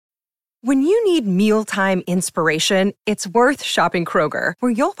When you need mealtime inspiration, it's worth shopping Kroger,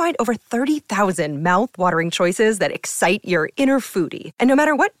 where you'll find over 30,000 mouth-watering choices that excite your inner foodie. And no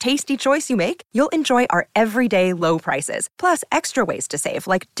matter what tasty choice you make, you'll enjoy our everyday low prices, plus extra ways to save,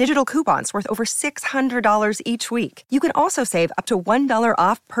 like digital coupons worth over $600 each week. You can also save up to $1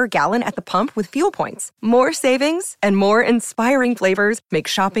 off per gallon at the pump with fuel points. More savings and more inspiring flavors make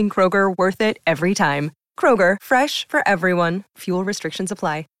shopping Kroger worth it every time. Kroger, fresh for everyone. Fuel restrictions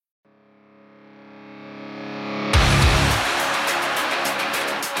apply.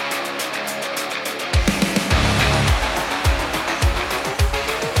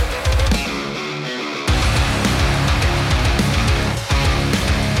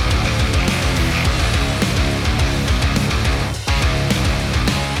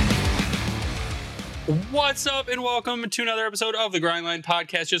 What's up, and welcome to another episode of the Grindline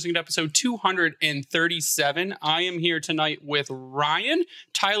Podcast, just looking at episode 237. I am here tonight with Ryan.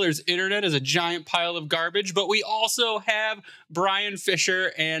 Tyler's internet is a giant pile of garbage, but we also have Brian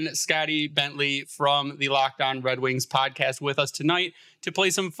Fisher and Scotty Bentley from the Locked On Red Wings podcast with us tonight to play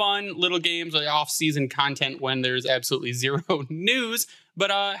some fun little games, like off-season content when there's absolutely zero news. But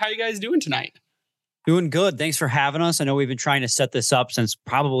how you guys doing tonight? Doing good. Thanks for having us. I know we've been trying to set this up since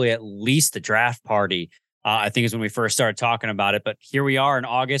probably at least the draft party. I think is when we first started talking about it. But here we are in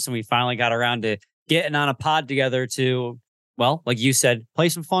August, and we finally got around to getting on a pod together to, well, like you said, play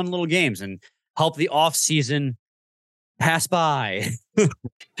some fun little games and help the off season pass by as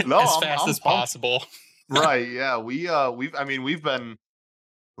fast as possible. Right? Yeah. We've been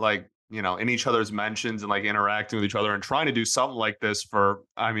like, in each other's mentions and like interacting with each other and trying to do something like this for.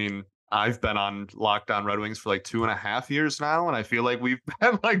 I've been on Locked On Red Wings for like 2.5 years now, and I feel like we've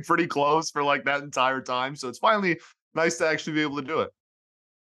been like pretty close for like that entire time. So it's finally nice to actually be able to do it.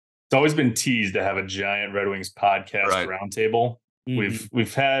 It's always been teased to have a giant Red Wings podcast roundtable.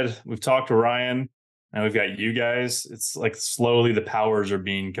 Mm-hmm. We've talked to Ryan, and we've got you guys. It's like slowly the powers are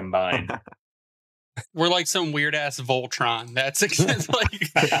being combined. We're like some weird ass Voltron. That's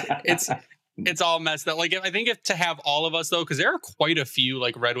like it's all messed up. Like, I think to have all of us though, because there are quite a few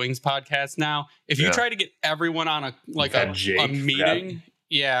like Red Wings podcasts now. If you try to get everyone on a meeting,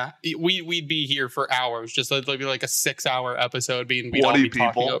 we'd be here for hours. Just it'd be like a 6-hour episode we'd all be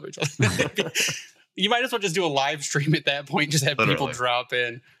talking over each other. You might as well just do a live stream at that point. Just have people drop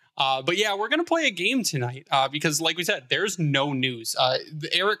in. But yeah, we're gonna play a game tonight because, like we said, there's no news. The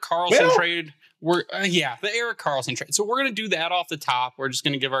Erik Karlsson trade. The Erik Karlsson trade. So we're going to do that off the top. We're just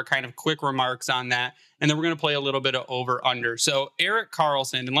going to give our kind of quick remarks on that. And then we're going to play a little bit of over under. So Erik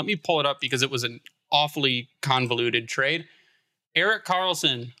Karlsson, and let me pull it up because it was an awfully convoluted trade. Erik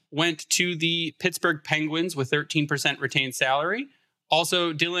Karlsson went to the Pittsburgh Penguins with 13% retained salary.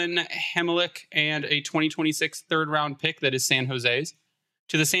 Also, Dylan Heimlich and a 2026 third round pick that is San Jose's.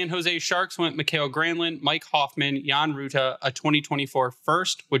 To the San Jose Sharks went Mikael Granlund, Mike Hoffman, Jan Rutta, a 2024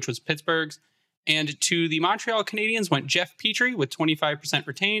 first, which was Pittsburgh's. And to the Montreal Canadiens went Jeff Petrie with 25%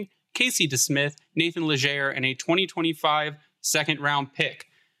 retained, Casey DeSmith, Nathan Leger, and a 2025 second-round pick.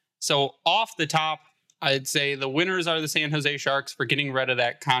 So off the top, I'd say the winners are the San Jose Sharks for getting rid of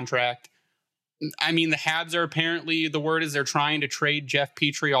that contract. I mean, the Habs are apparently, the word is they're trying to trade Jeff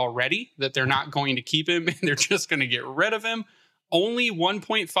Petrie already, that they're not going to keep him, and they're just going to get rid of him. Only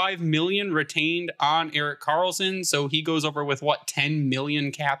 $1.5 million retained on Erik Karlsson, so he goes over with, $10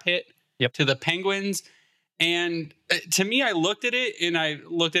 million cap hit? Yep. To the Penguins. And to me, I looked at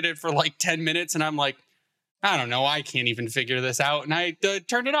it for like 10 minutes and I'm like, I don't know. I can't even figure this out. And I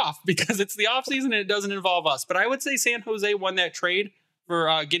turned it off because it's the offseason and it doesn't involve us. But I would say San Jose won that trade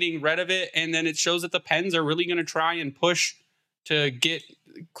for getting rid of it. And then it shows that the Pens are really going to try and push to get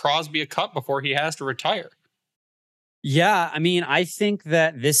Crosby a cup before he has to retire. Yeah, I mean, I think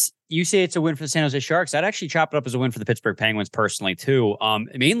that you say it's a win for the San Jose Sharks. I'd actually chop it up as a win for the Pittsburgh Penguins personally, too.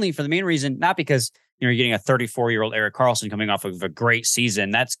 Mainly for the main reason, not because you're getting a 34-year-old Erik Karlsson coming off of a great season.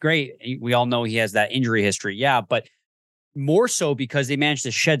 That's great. We all know he has that injury history. Yeah, but more so because they managed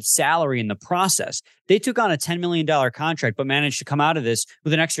to shed salary in the process. They took on a $10 million contract, but managed to come out of this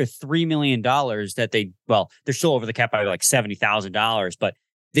with an extra $3 million that they're still over the cap by like $70,000, but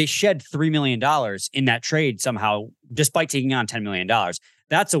they shed $3 million in that trade somehow, despite taking on $10 million.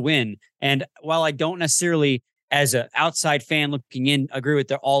 That's a win. And while I don't necessarily, as an outside fan looking in, agree with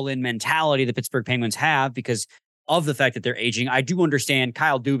the all-in mentality the Pittsburgh Penguins have because of the fact that they're aging, I do understand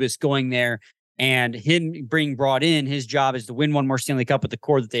Kyle Dubas going there and him being brought in. His job is to win one more Stanley Cup with the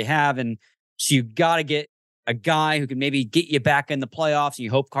core that they have. And so you got to get a guy who can maybe get you back in the playoffs. And you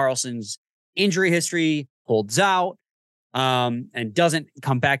hope Karlsson's injury history holds out. And doesn't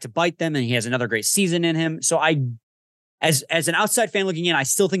come back to bite them, and he has another great season in him. So I as an outside fan looking in, I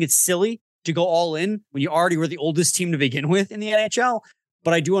still think it's silly to go all in when you already were the oldest team to begin with in the NHL.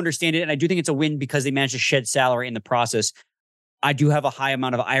 But I do understand it, and I do think it's a win because they managed to shed salary in the process. I do have a high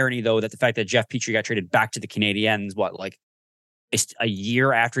amount of irony, though, that the fact that Jeff Petrie got traded back to the Canadiens, it's a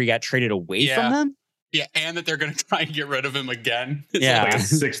year after he got traded away from them? Yeah, and that they're going to try and get rid of him again. It's like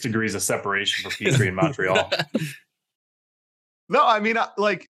 6 degrees of separation for Petrie in Montreal. No, I mean,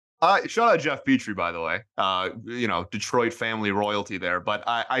 shout out Jeff Petrie, by the way. Detroit family royalty there. But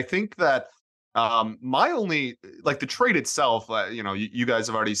I think that my only, the trade itself, you guys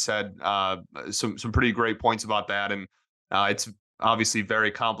have already said some pretty great points about that. And it's obviously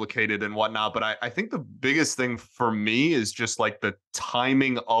very complicated and whatnot. But I think the biggest thing for me is just the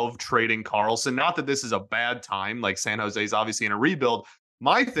timing of trading Karlsson. Not that this is a bad time. San Jose is obviously in a rebuild.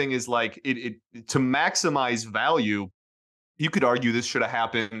 My thing is it to maximize value. You could argue this should have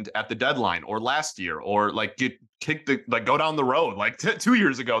happened at the deadline or last year, or get kicked go down the road 2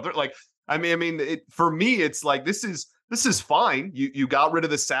 years ago. They're for me, it's this is fine. You got rid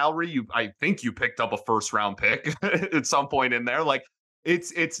of the salary. I think you picked up a first round pick at some point in there.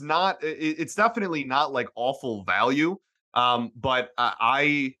 It's definitely not awful value. But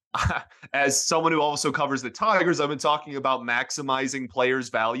I as someone who also covers the Tigers, I've been talking about maximizing players'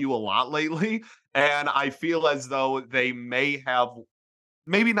 value a lot lately. And I feel as though they may have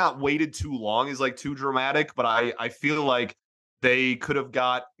maybe not waited too long is too dramatic, but I feel like they could have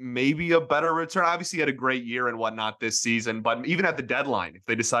got maybe a better return. Obviously, he had a great year and whatnot this season, but even at the deadline, if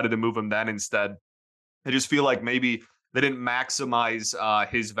they decided to move him then instead, I just feel like maybe they didn't maximize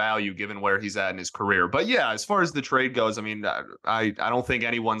his value given where he's at in his career. But yeah, as far as the trade goes, I don't think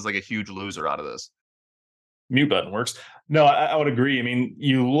anyone's a huge loser out of this. Mute button works. No, I would agree.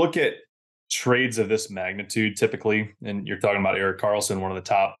 You look at trades of this magnitude typically, and you're talking about Erik Karlsson, one of the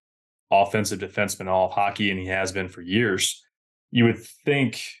top offensive defensemen in all of hockey, and he has been for years. You would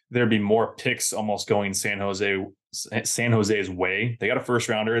think there'd be more picks almost going San Jose's way. They got a first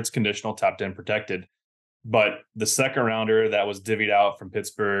rounder. It's conditional, top 10 protected. But the second rounder that was divvied out from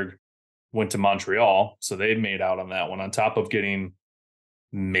Pittsburgh went to Montreal. So they made out on that one, on top of getting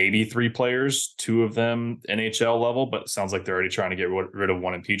maybe 3 players, 2 of them NHL level, but it sounds like they're already trying to get rid of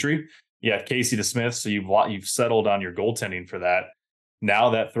one in Petrie. Yeah, Casey DeSmith. So you've settled on your goaltending for that.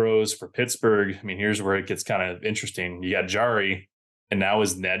 Now that throws for Pittsburgh. Here's where it gets kind of interesting. You got Jari, and now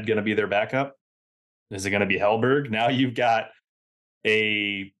is Ned going to be their backup? Is it going to be Hellberg? Now you've got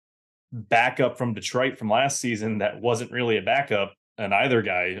a backup from Detroit from last season that wasn't really a backup, and either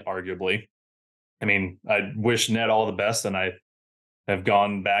guy, arguably. I wish Ned all the best, and I have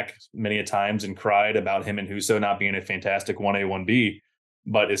gone back many a times and cried about him and Husso not being a fantastic 1A, 1B.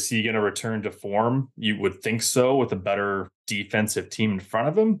 But is he going to return to form? You would think so, with a better defensive team in front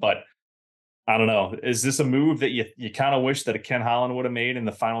of him. But I don't know. Is this a move that you kind of wish that a Ken Holland would have made in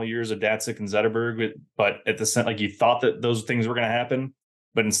the final years of Datsyuk and Zetterberg? But at the same, you thought that those things were going to happen,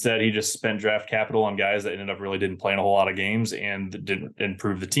 but instead he just spent draft capital on guys that ended up really didn't play in a whole lot of games and didn't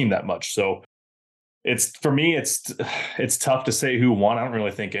improve the team that much. So for me, it's tough to say who won. I don't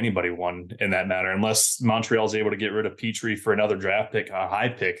really think anybody won in that matter, unless Montreal's able to get rid of Petrie for another draft pick, a high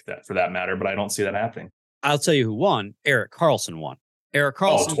pick that for that matter. But I don't see that happening. I'll tell you who won. Erik Karlsson won. Erik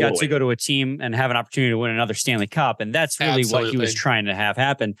Karlsson got to go to a team and have an opportunity to win another Stanley Cup, and that's really what he was trying to have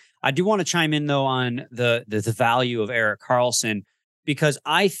happen. I do want to chime in though on the value of Erik Karlsson, because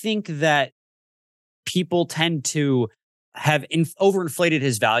I think that people tend to have overinflated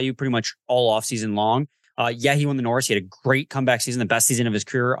his value pretty much all offseason long. He won the Norris. He had a great comeback season, the best season of his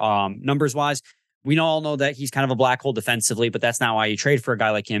career, numbers-wise. We all know that he's kind of a black hole defensively, but that's not why you trade for a guy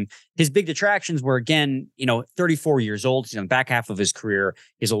like him. His big detractions were, again, 34 years old. He's on the back half of his career.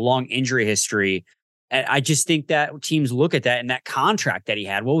 He has a long injury history. And I just think that teams look at that and that contract that he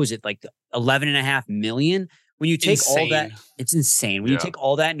had. What was it, $11.5 million? When you take all that, it's insane. When you take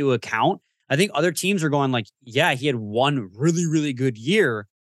all that into account, I think other teams are going he had one really, really good year,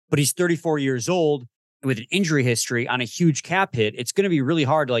 but he's 34 years old with an injury history on a huge cap hit. It's going to be really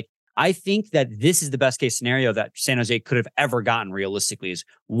hard. I think that this is the best case scenario that San Jose could have ever gotten realistically, is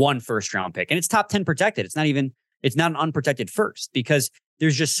one first round pick. And it's top 10 protected. It's not an unprotected first, because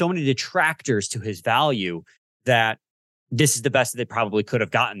there's just so many detractors to his value that this is the best that they probably could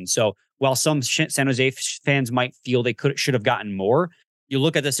have gotten. So while some San Jose fans might feel they should have gotten more, you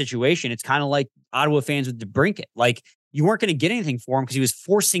look at the situation, it's kind of like Ottawa fans with DeBrincat. You weren't going to get anything for him because he was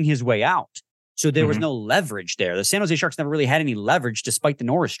forcing his way out. So there was no leverage there. The San Jose Sharks never really had any leverage despite the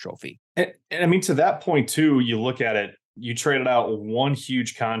Norris Trophy. And to that point too, you look at it, you traded out one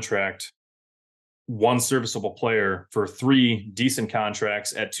huge contract, one serviceable player, for 3 decent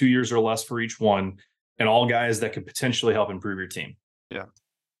contracts at 2 years or less for each one. and all guys that could potentially help improve your team. Yeah.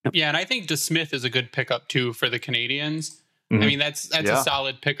 Yeah, and I think DeSmith is a good pickup too for the Canadians. I mean, that's a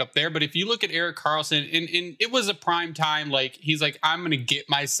solid pickup there. But if you look at Erik Karlsson, and it was a prime time, like he's like, I'm going to get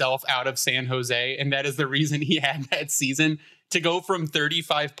myself out of San Jose. And that is the reason he had that season, to go from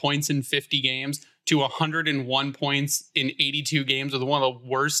 35 points in 50 games to 101 points in 82 games with one of the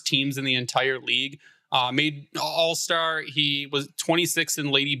worst teams in the entire league. Made All-Star. He was 26th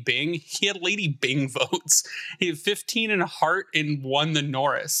in Lady Byng. He had Lady Byng votes. He had 15 in Hart and won the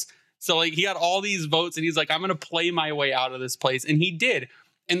Norris. So like he got all these votes and he's like, I'm going to play my way out of this place. And he did.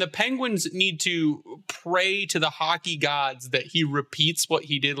 And the Penguins need to pray to the hockey gods that he repeats what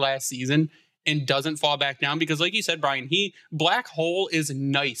he did last season and doesn't fall back down. Because like you said, Brian, Black Hole is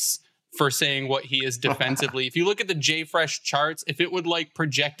nice for saying what he is defensively. If you look at the JFresh charts, if it would like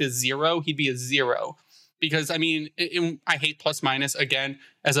project a 0, he'd be a 0. Because, I mean, I hate plus minus, again,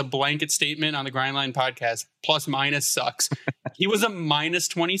 as a blanket statement on the Grindline podcast. Plus minus sucks. He was a minus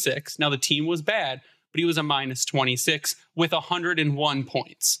 26. Now, the team was bad, but he was a minus 26 with 101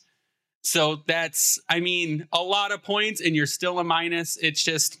 points. So that's, I mean, a lot of points, and you're still a minus. It's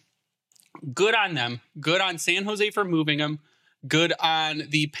just good on them. Good on San Jose for moving him. Good on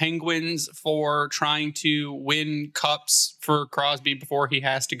the Penguins for trying to win cups for Crosby before he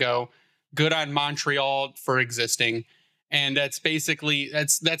has to go. Good on Montreal for existing. And that's basically,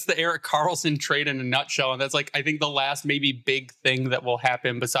 that's the Erik Karlsson trade in a nutshell. And that's like, I think the last maybe big thing that will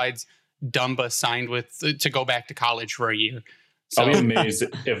happen besides Dumba signed to go back to college for a year. So, I'll be amazed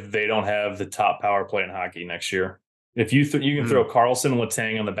if they don't have the top power play in hockey next year. If you can throw Karlsson and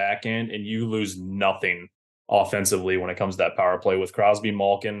Letang on the back end and you lose nothing offensively when it comes to that power play with Crosby,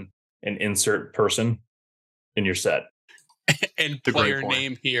 Malkin, and insert person, and you're set. And player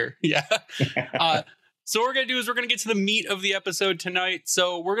name here. Yeah. So what we're going to do is we're going to get to the meat of the episode tonight.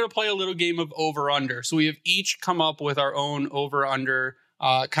 So we're going to play a little game of over-under. So we have each come up with our own over-under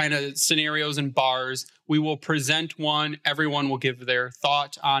kind of scenarios and bars. We will present one. Everyone will give their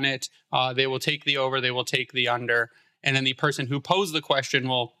thought on it. They will take the over. They will take the under. And then the person who posed the question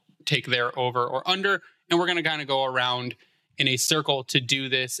will take their over or under. And we're going to kind of go around in a circle to do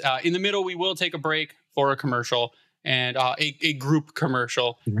this. In the middle, we will take a break for a commercial. And a group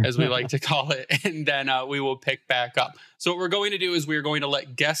commercial, as we like to call it. And then we will pick back up. So what we're going to do is we're going to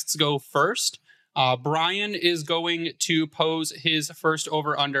let guests go first. Brian is going to pose his first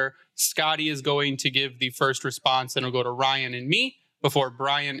over-under. Scotty is going to give the first response. Then it'll go to Ryan and me before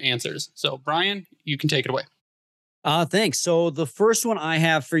Brian answers. So Brian, you can take it away. Thanks. So the first one I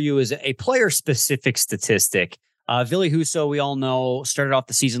have for you is a player-specific statistic. Ville Husso, we all know, started off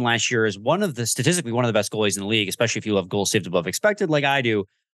the season last year as statistically one of the best goalies in the league, especially if you have goals saved above expected, like I do,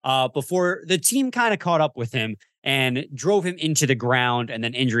 before the team kind of caught up with him and drove him into the ground, and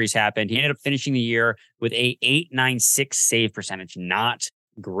then injuries happened. He ended up finishing the year with a .896 save percentage. Not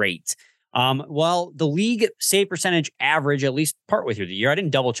great. Well, the league save percentage average, at least partway through the year, I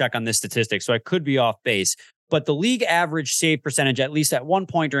didn't double check on this statistic, so I could be off base, but the league average save percentage, at least at one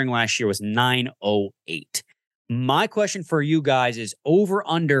point during last year, was .908. My question for you guys is over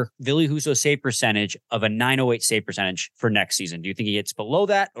under Ville Husso save percentage of a .908 save percentage for next season. Do you think he hits below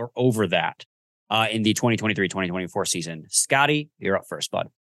that or over that in the 2023-2024 season? Scotty, you're up first, bud.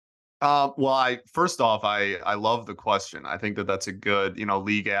 Well, first off, I love the question. I think that's a good,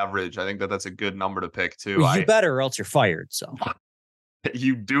 league average. I think that's a good number to pick too. You better, or else you're fired. So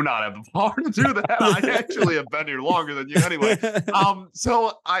you do not have the power to do that. I actually have been here longer than you anyway.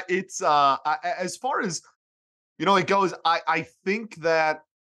 So as far as it goes, I think that,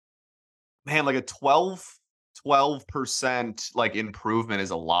 man, like a 12% like improvement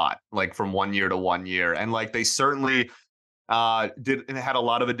is a lot, like from 1 year to 1 year. And like they certainly had a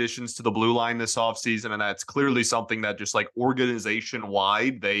lot of additions to the blue line this offseason. And that's clearly something that just like organization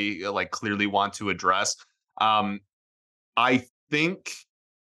wide, they like clearly want to address. I think,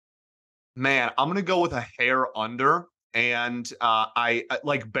 man, I'm going to go with a hair under. And I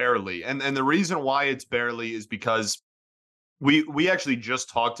like barely. And the reason why it's barely is because we actually just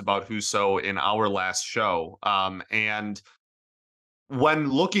talked about Husso in our last show. And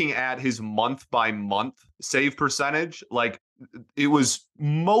when looking at his month by month save percentage, like it was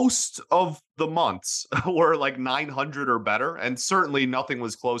most of the months were like 900 or better. And certainly nothing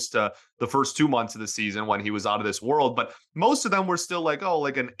was close to the first 2 months of the season when he was out of this world. But most of them were still like,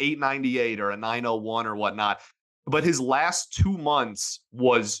 like an 898 or a 901 or whatnot. But his last 2 months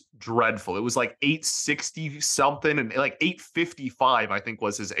was dreadful. It was like 860 something and like 855, I think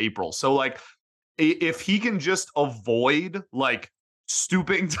was his April. So like if he can just avoid like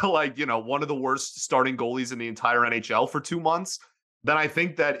stooping to like, one of the worst starting goalies in the entire NHL for 2 months, then I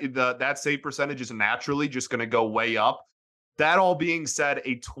think that that save percentage is naturally just going to go way up. That all being said,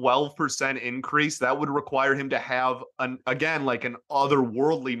 a 12% increase, that would require him to have, an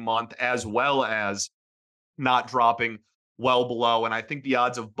otherworldly month, as well as not dropping well below. And I think the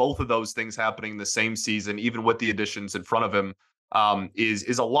odds of both of those things happening the same season, even with the additions in front of him,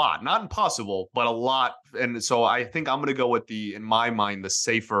 is a lot. Not impossible, but a lot. And so I think I'm going to go with in my mind, the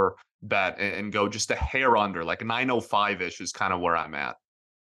safer bet and go just a hair under, like 905-ish is kind of where I'm at.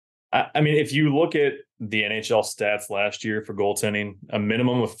 I mean, if you look at the NHL stats last year for goaltending, a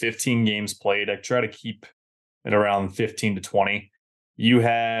minimum of 15 games played, I try to keep it around 15 to 20. You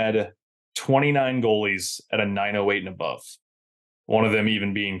had 29 goalies at a 908 and above. One of them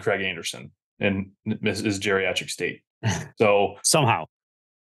even being Craig Anderson in his geriatric state. So somehow,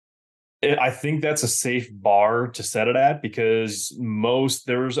 I think that's a safe bar to set it at, because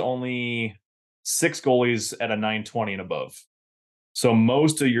there's only 6 goalies at a 920 and above. So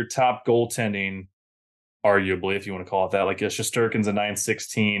most of your top goaltending, arguably, if you want to call it that, like Shesterkin's a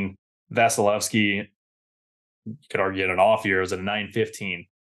 916, Vasilevsky, you could argue at an off year, is at a 915.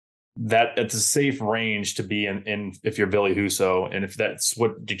 That it's a safe range to be in if you're Ville Husso, and if that's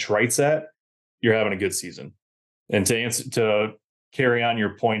what Detroit's at, you're having a good season. And to carry on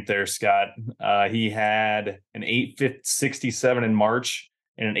your point there, Scott, he had an 867 in March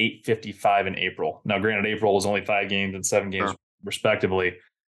and an 855 in April. Now, granted, April was only 5 games and 7 games respectively,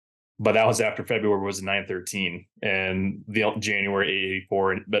 but that was after February was a 913 and the January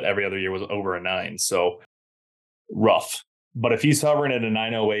 884, but every other year was over a 9. So rough. But if he's hovering at a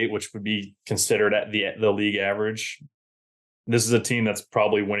 908, which would be considered at the league average, this is a team that's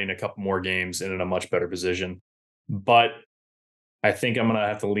probably winning a couple more games and in a much better position. But I think I'm going to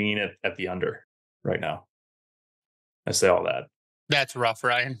have to lean at the under right now. I say all that. That's rough,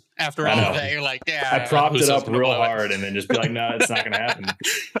 Ryan. After all of that, you're like, yeah. I propped it up real hard and then just be like, no, it's not going to happen.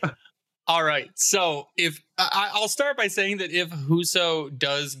 All right. So I'll start by saying that if Husso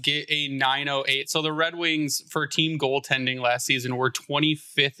does get a 908, so the Red Wings for team goaltending last season were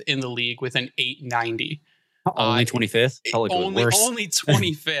 25th in the league with an 890. Only 25th? Only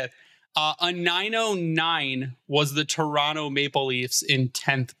 25th. A 909 was the Toronto Maple Leafs in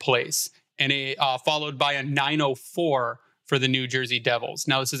 10th place, and followed by a 904 for the New Jersey Devils.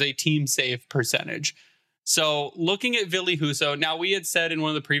 Now, this is a team save percentage. So looking at Ville Husso, now we had said in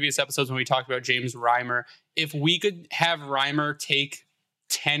one of the previous episodes when we talked about James Reimer, if we could have Reimer take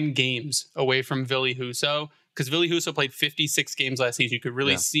 10 games away from Ville Husso, because Ville Husso played 56 games last season, you could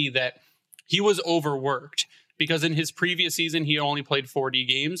really see that he was overworked. Because in his previous season, he only played 40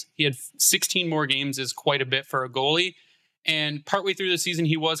 games. He had 16 more games, is quite a bit for a goalie. And partway through the season,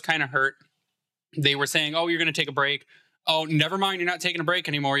 he was kind of hurt. They were saying, oh, you're going to take a break. Oh, never mind, you're not taking a break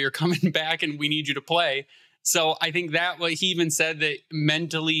anymore. You're coming back and we need you to play. So I think that he even said that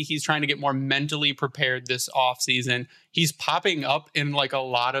mentally, he's trying to get more mentally prepared this offseason. He's popping up in like a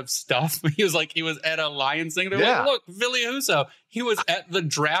lot of stuff. He was at a Lions thing. They're like, look, Ville Husso. He was at the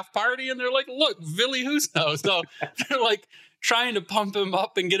draft party and they're like, look, Ville Husso. So they're like trying to pump him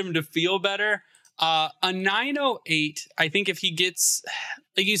up and get him to feel better. A 908, I think if he gets,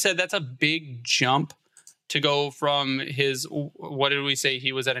 like you said, that's a big jump to go from his, what did we say?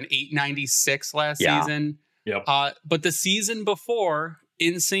 He was at an 896 last season. Yep. But the season before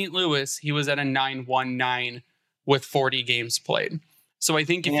in St. Louis, he was at a 919 with 40 games played. So I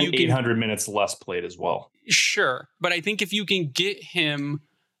think if you can 800 minutes less played as well. Sure. But I think if you can get him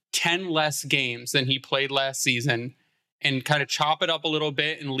 10 less games than he played last season and kind of chop it up a little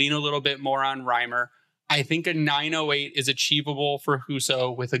bit and lean a little bit more on Reimer, I think a 908 is achievable for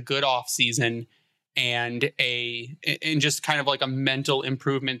Husso with a good offseason and just kind of like a mental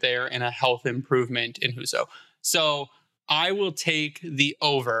improvement there and a health improvement in Husso. So I will take the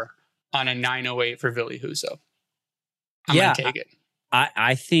over on a 908 for Ville Husso. I'm going to take it.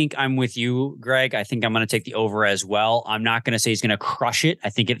 I think I'm with you, Greg. I think I'm going to take the over as well. I'm not going to say he's going to crush it. I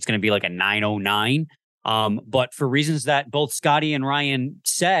think it's going to be like a 909. But for reasons that both Scotty and Ryan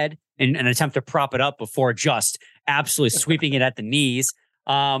said in an attempt to prop it up before just absolutely sweeping it at the knees.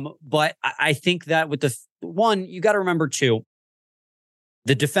 But I think that with the one, you got to remember too,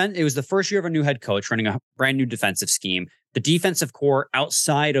 it was the first year of a new head coach running a brand new defensive scheme. The defensive core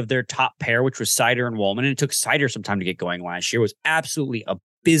outside of their top pair, which was Seider and Wollman, and it took Seider some time to get going last year, was absolutely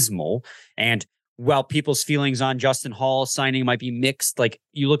abysmal. And while people's feelings on Justin Hall signing might be mixed, like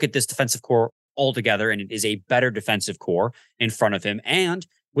you look at this defensive core altogether and it is a better defensive core in front of him. And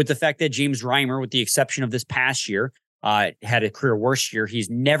with the fact that James Reimer, with the exception of this past year, had a career worst year. He's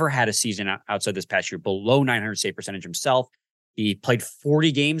never had a season outside this past year below 900 save percentage himself. He played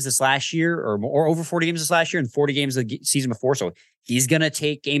 40 games this last year or over 40 games this last year and 40 games the season before. So he's going to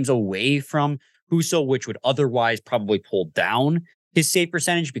take games away from Husso, which would otherwise probably pull down his save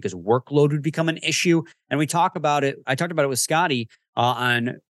percentage because workload would become an issue. And we talk about it. I talked about it with Scotty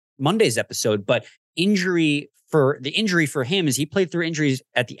on Monday's episode, but the injury for him is he played through injuries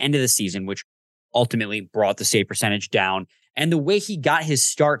at the end of the season, which ultimately brought the save percentage down. And the way he got his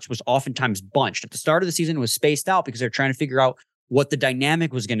starts was oftentimes bunched. At the start of the season, it was spaced out because they're trying to figure out what the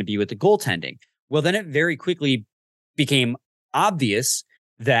dynamic was going to be with the goaltending. Well, then it very quickly became obvious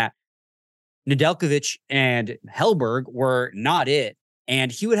that Nedeljkovic and Hellberg were not it.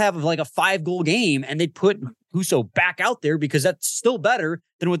 And he would have like a 5-goal game and they'd put Husso back out there because that's still better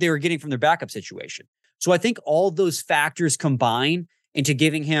than what they were getting from their backup situation. So I think all those factors combine into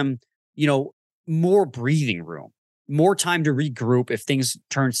giving him, more breathing room, more time to regroup if things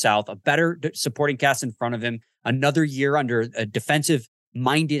turn south, a better supporting cast in front of him, another year under a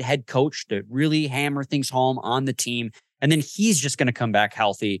defensive-minded head coach to really hammer things home on the team. And then he's just going to come back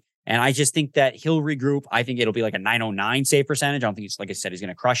healthy. And I just think that he'll regroup. I think it'll be like a 909 save percentage. I don't think it's, like I said, he's going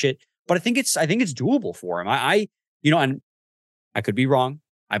to crush it. But I think it's doable for him. And I could be wrong.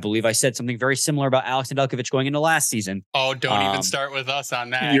 I believe I said something very similar about Alex Nedeljkovic going into last season. Oh, don't even start with us on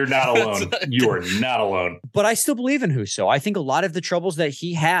that. You're not alone. You are not alone. But I still believe in Husso. I think a lot of the troubles that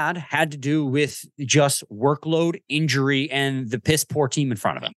he had to do with just workload, injury, and the piss poor team in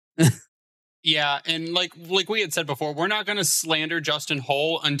front of him. Yeah, and like we had said before, we're not going to slander Justin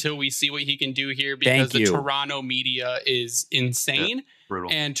Holl until we see what he can do here because the Toronto media is insane. Yeah.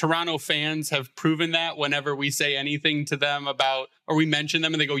 Brutal. And Toronto fans have proven that whenever we say anything to them about, or we mention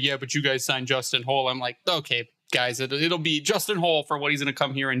them and they go, yeah, but you guys signed Justin Holl. I'm like, okay, guys, it'll be Justin Holl for what he's going to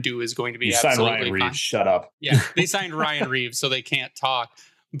come here and do is going to be you absolutely signed Ryan fine. Reeves, shut up. Yeah, they signed Ryan Reeves, so they can't talk.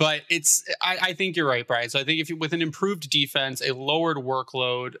 But I think you're right, Brian. So I think if you, with an improved defense, a lowered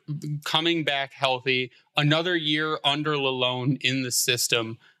workload, coming back healthy, another year under Lalonde in the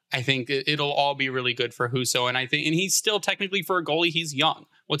system, I think it'll all be really good for Husso. And he's still technically for a goalie, he's young.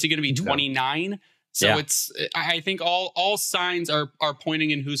 What's he going to be, 29? So I think all signs are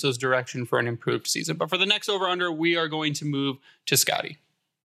pointing in Husso's direction for an improved season. But for the next over-under, we are going to move to Scotty.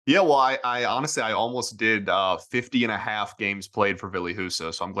 Yeah, well, I honestly, I almost did 50 and a half games played for Ville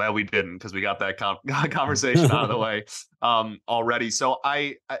Husso. So I'm glad we didn't because we got that conversation out of the way already. So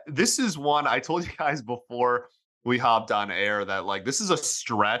this is one I told you guys before we hopped on air that like this is a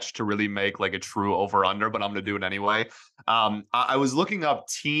stretch to really make like a true over under, but I'm going to do it anyway. I was looking up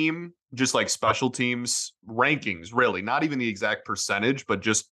team, just like special teams rankings, really, not even the exact percentage, but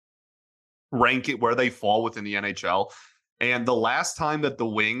just rank it where they fall within the NHL. And the last time that the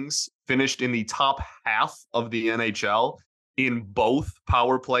Wings finished in the top half of the NHL in both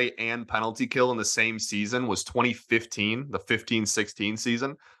power play and penalty kill in the same season was 2015, the 15-16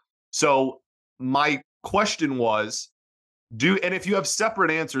 season. So my question was, and if you have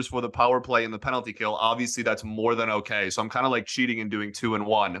separate answers for the power play and the penalty kill, obviously that's more than okay. So I'm kind of like cheating and doing 2 and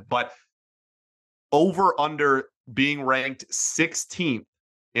 1, but over under being ranked 16th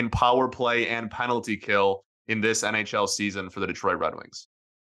in power play and penalty kill in this NHL season for the Detroit Red Wings.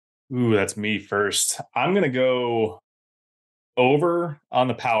 Ooh, that's me first. I'm going to go over on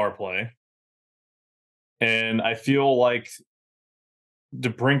the power play. And I feel like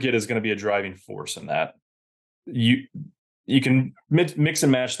DeBrincat is going to be a driving force in that. You can mix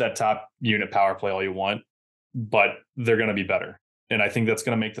and match that top unit power play all you want, but they're going to be better. And I think that's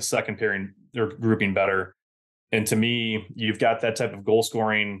going to make the second pairing or grouping better. And to me, you've got that type of goal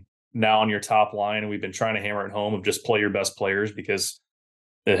scoring now on your top line, and we've been trying to hammer it home of just play your best players because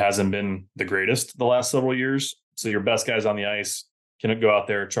it hasn't been the greatest the last several years. So your best guys on the ice can go out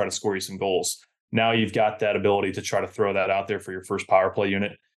there and try to score you some goals. Now you've got that ability to try to throw that out there for your first power play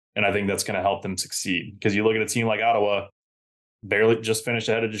unit. And I think that's going to help them succeed because you look at a team like Ottawa, barely just finished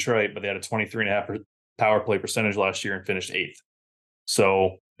ahead of Detroit, but they had a 23.5% power play percentage last year and finished 8th.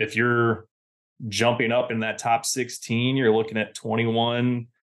 So if you're jumping up in that top 16, you're looking at 21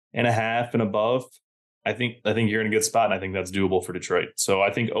 and a half and above. I think you're in a good spot, and I think that's doable for Detroit. So I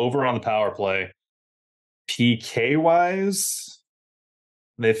think over on the power play, PK wise,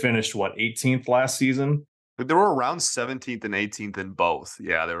 they finished 18th last season. They were around 17th and 18th in both.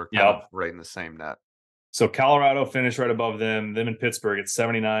 Yeah, they were kind of right in the same net. So Colorado finished right above them. Them in Pittsburgh at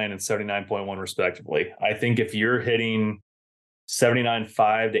 79 and 79.1 respectively. I think if you're hitting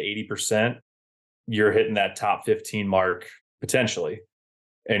 79.5 to 80%, you're hitting that top 15 mark potentially.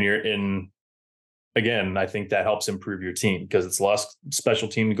 And you're in, again, I think that helps improve your team because it's less special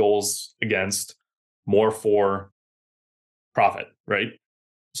team goals against, more for profit, right?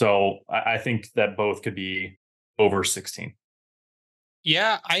 So I think that both could be over 16.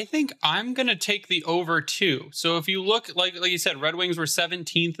 Yeah, I think I'm going to take the over too. So if you look, like you said, Red Wings were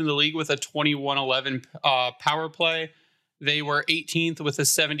 17th in the league with a 21-11 power play. They were 18th with a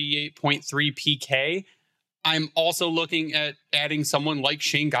 78.3 PK. I'm also looking at adding someone like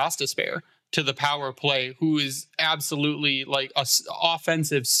Shane Gostisbehere to the power play, who is absolutely like a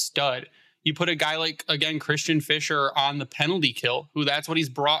offensive stud. You put a guy like, again, Christian Fischer on the penalty kill, who that's what he's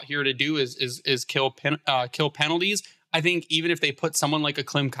brought here to do is kill penalties. I think even if they put someone like a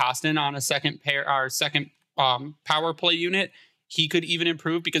Klim Kostin on a second power play unit, he could even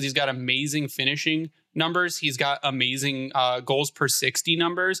improve because he's got amazing finishing numbers. He's got amazing goals per 60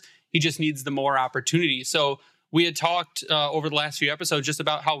 numbers. He just needs the more opportunity. So we had talked over the last few episodes just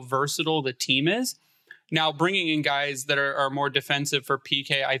about how versatile the team is. Now, bringing in guys that are more defensive for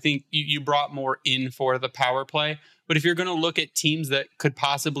PK, I think you brought more in for the power play. But if you're going to look at teams that could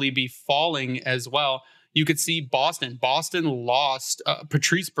possibly be falling as well, you could see Boston. Boston lost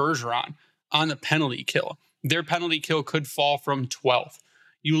Patrice Bergeron on the penalty kill. Their penalty kill could fall from 12th.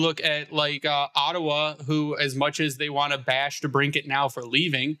 You look at like Ottawa, who, as much as they want to bash DeBrincat now for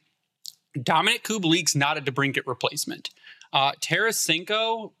leaving, Dominic Kubelik's not a DeBrincat replacement.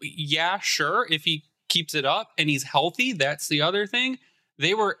 Tarasenko, yeah, sure, if he keeps it up and he's healthy, that's the other thing.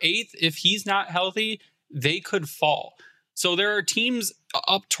 They were 8th. If he's not healthy, they could fall. So there are teams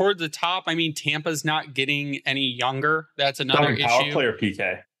up toward the top. I mean, Tampa's not getting any younger. That's another issue. Power play or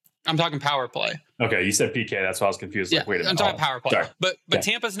PK? I'm talking power play. Okay, you said PK. That's why I was confused. Yeah, like, wait a minute. I'm talking power play. Sorry. But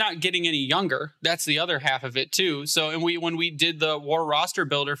Tampa's not getting any younger. That's the other half of it too. So, and when we did the War roster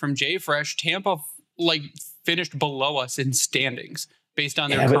builder from JFresh, Tampa finished below us in standings based on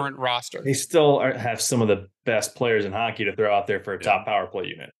their current roster. They still have some of the best players in hockey to throw out there for a top power play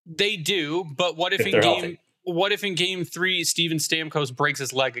unit. They do, but what if in game 3, Steven Stamkos breaks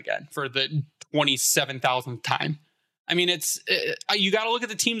his leg again for the 27,000th time? I mean, you got to look at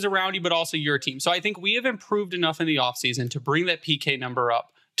the teams around you, but also your team. So I think we have improved enough in the offseason to bring that PK number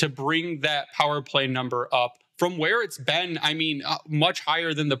up, to bring that power play number up from where it's been. I mean, much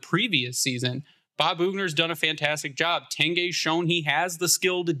higher than the previous season. Bob Boughner's done a fantastic job. Tanguay's shown he has the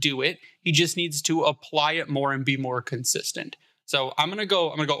skill to do it. He just needs to apply it more and be more consistent. So I'm gonna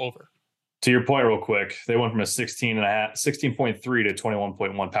go over. To your point, real quick, they went from a 16.3 to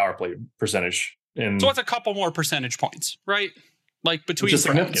 21.1 power play percentage. So it's a couple more percentage points, right? Like between friends.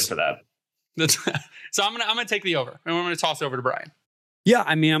 Significant for that. So I'm gonna take the over, and I'm gonna toss it over to Brian. Yeah,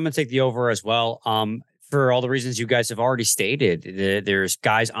 I mean, I'm gonna take the over as well. For all the reasons you guys have already stated, there's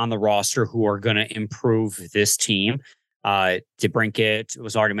guys on the roster who are going to improve this team. DeBrincat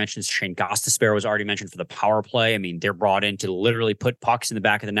was already mentioned. Shane Gostisbehere was already mentioned for the power play. I mean, they're brought in to literally put pucks in the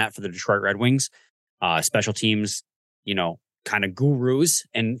back of the net for the Detroit Red Wings. Special teams, kind of gurus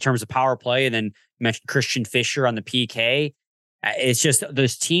in terms of power play. And then you mentioned Christian Fischer on the PK. It's just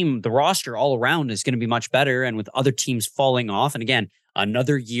this team, the roster all around is going to be much better. And with other teams falling off, and again,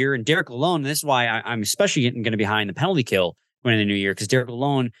 another year, and Derek Lalonde, this is why I'm especially going to be behind the penalty kill when in the new year, because Derek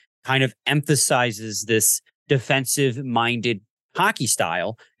Lalonde kind of emphasizes this defensive-minded hockey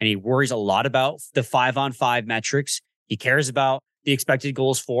style, and he worries a lot about the 5-on-5 metrics. He cares about the expected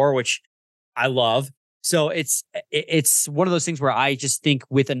goals for, which I love. So it's one of those things where I just think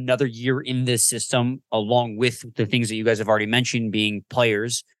with another year in this system, along with the things that you guys have already mentioned being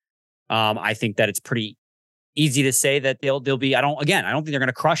players, I think that it's pretty easy to say that they'll be. I don't think they're going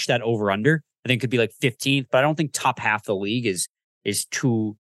to crush that over under. I think it could be like 15th, but I don't think top half of the league is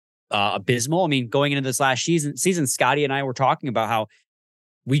too abysmal. I mean, going into this last season, Scotty and I were talking about how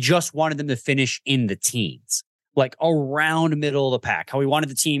we just wanted them to finish in the teens, like around middle of the pack. How we wanted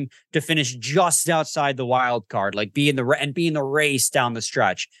the team to finish just outside the wild card, like be in the race down the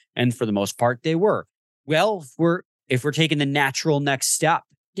stretch. And for the most part, they were. Well, if we're taking the natural next step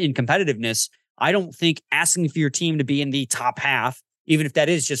in competitiveness, I don't think asking for your team to be in the top half, even if that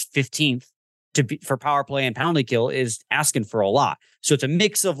is just 15th for power play and penalty kill, is asking for a lot. So it's a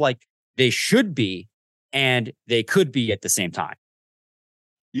mix of like they should be and they could be at the same time.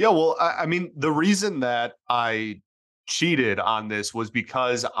 Yeah, well, I mean, the reason that I cheated on this was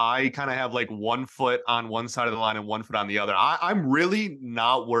because I kind of have like 1 foot on one side of the line and 1 foot on the other. I'm really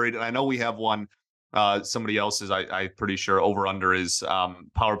not worried. And I know we have one. Somebody else's, I pretty sure over under is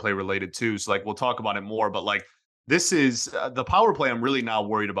power play related too. So like we'll talk about it more, but like this is the power play. I'm really not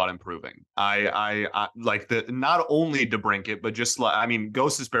worried about improving. I like not only DeBrincat, but just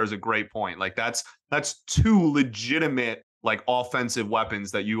Gostisbehere is a great point. Like that's 2 legitimate like offensive weapons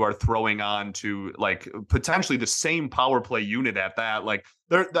that you are throwing on to like potentially the same power play unit at that. Like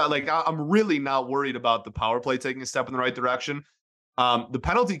I'm really not worried about the power play taking a step in the right direction. The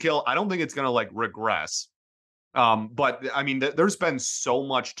penalty kill, I don't think it's going to like regress. But I mean, there's been so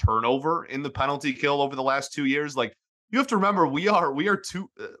much turnover in the penalty kill over the last 2 years. Like, you have to remember,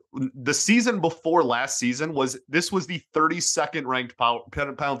 the season before last season was the 32nd ranked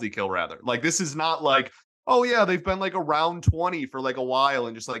penalty kill rather. Like, this is not like, oh yeah, they've been like around 20 for like a while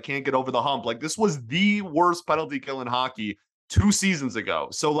and just like can't get over the hump. Like, this was the worst penalty kill in hockey 2 seasons ago.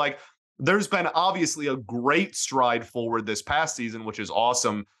 So like, there's been obviously a great stride forward this past season, which is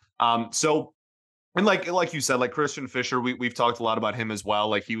awesome. And like you said, like Christian Fischer, we've talked a lot about him as well.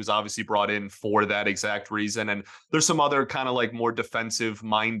 Like, he was obviously brought in for that exact reason. And there's some other kind of like more defensive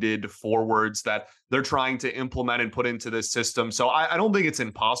minded forwards that they're trying to implement and put into this system. So I don't think it's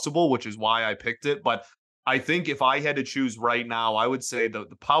impossible, which is why I picked it. But I think if I had to choose right now, I would say the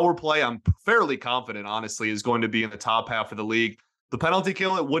power play, I'm fairly confident, honestly, is going to be in the top half of the league. The penalty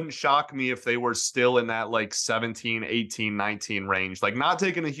kill, it wouldn't shock me if they were still in that like 17, 18, 19 range. Like, not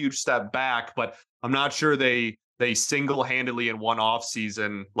taking a huge step back, but I'm not sure they single-handedly in one off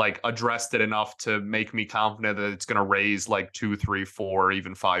season like addressed it enough to make me confident that it's going to raise like 2, 3, 4,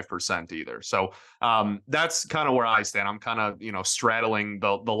 even 5% either. So that's kind of where I stand. I'm kind of, straddling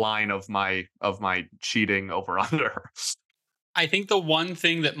the line of my cheating over under. I think the one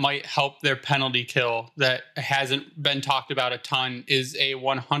thing that might help their penalty kill that hasn't been talked about a ton is a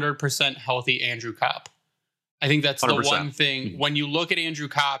 100% healthy Andrew Copp. I think that's 100%. The one thing when you look at Andrew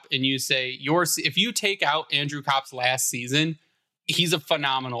Copp and you say if you take out Andrew Copp's last season, he's a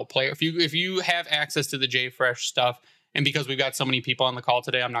phenomenal player. If you have access to the JFresh stuff, and because we've got so many people on the call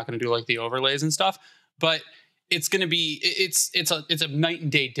today, I'm not going to do like the overlays and stuff, but it's going to be it's a night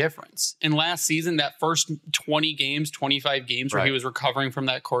and day difference. And last season, that first 25 games where he was recovering from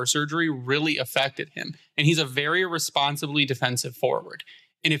that core surgery really affected him. And he's a very responsibly defensive forward.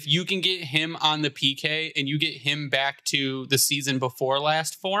 And if you can get him on the PK and you get him back to the season before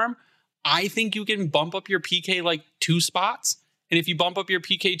last form, I think you can bump up your PK like 2 spots. And if you bump up your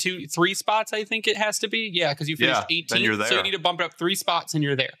PK 3 spots, I think it has to be. Yeah, because you finished 18th. So you need to bump it up 3 spots and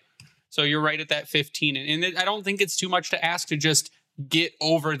you're there. So you're right at that 15. And I don't think it's too much to ask to just get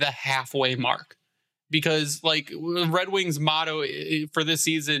over the halfway mark. Because like Red Wings motto for this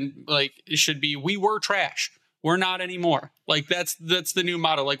season, like it should be, we were trash. We're not anymore. Like that's the new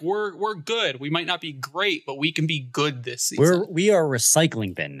motto. Like we're good. We might not be great, but we can be good this season. We are a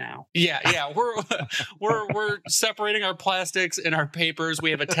recycling bin now. Yeah. We're separating our plastics and our papers.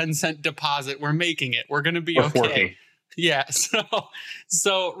 We have a 10-cent deposit. We're making it. We're gonna be okay. Working. Yeah.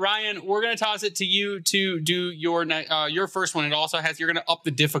 So Ryan, we're gonna toss it to you to do your first one. It also has you're gonna up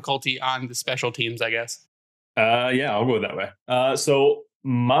the difficulty on the special teams, I guess. Yeah, I'll go that way. So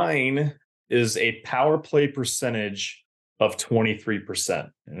mine is a power play percentage of 23%.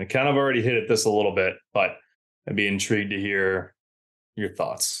 And I kind of already hit at this a little bit, but I'd be intrigued to hear your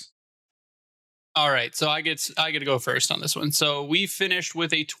thoughts. All right, so I get to go first on this one. So we finished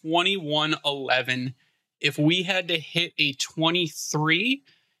with a 21-11. If we had to hit a 23,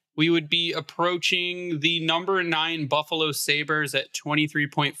 we would be approaching the number 9 Buffalo Sabres at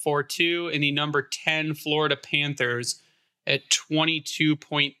 23.42 and the number 10 Florida Panthers at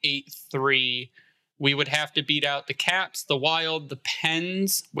 22.83. We would have to beat out the Caps, the Wild, the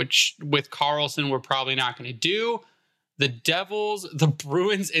Pens, which with Carlson we're probably not going to do, the Devils, the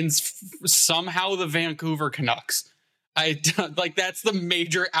Bruins, and somehow the Vancouver Canucks. That's the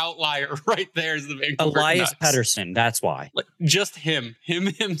major outlier right there is the Vancouver Elias Canucks. Pettersson, that's why. Just him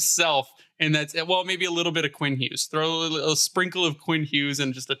himself, and that's maybe a little bit of Quinn Hughes. Throw a sprinkle of Quinn Hughes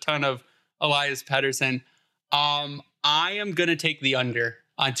and just a ton of Elias Pettersson. I am going to take the under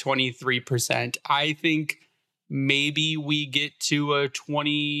on 23%. I think maybe we get to a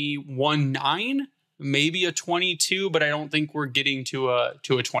 21-9, maybe a 22, but I don't think we're getting to a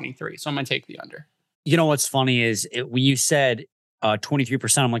 23. So I'm going to take the under. You know what's funny is when you said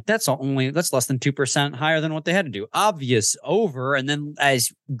 23%, I'm like, that's less than 2% higher than what they had to do. Obvious over. And then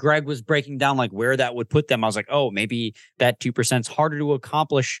as Greg was breaking down like where that would put them, I was like, oh, maybe that 2% is harder to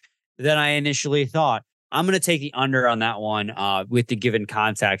accomplish than I initially thought. I'm going to take the under on that one with the given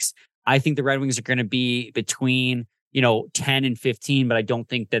context. I think the Red Wings are going to be between, 10 and 15, but I don't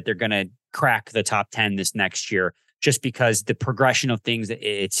think that they're going to crack the top 10 this next year just because the progression of things,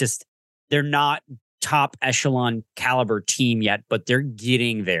 it's just, they're not top echelon caliber team yet, but they're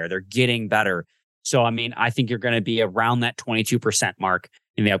getting there. They're getting better. So, I think you're going to be around that 22% mark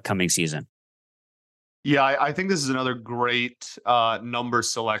in the upcoming season. Yeah, I think this is another great number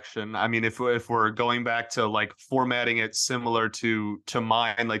selection. I mean, if we're going back to like formatting it similar to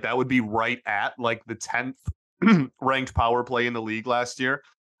mine, like that would be right at like the 10th ranked power play in the league last year.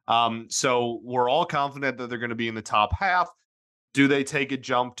 So we're all confident that they're going to be in the top half. do they take a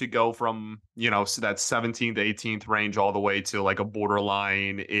jump to go from, so that 17th, 18th range all the way to like a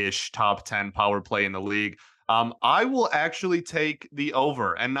borderline-ish top 10 power play in the league? I will actually take the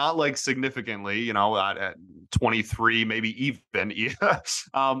over, and not like significantly, at 23, maybe even.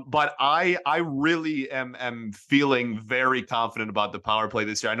 But I really am feeling very confident about the power play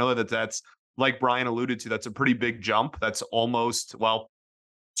this year. I know that's, like Brian alluded to, that's a pretty big jump. That's almost,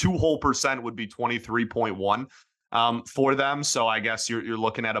 2% would be 23.1 for them. So I guess you're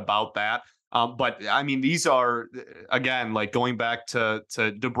looking at about that. But I mean, these are, again, like going back to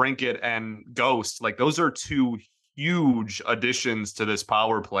DeBrincat and Ghost, like those are two huge additions to this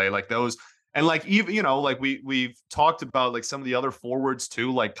power play. Like those, and like even, like we've talked about like some of the other forwards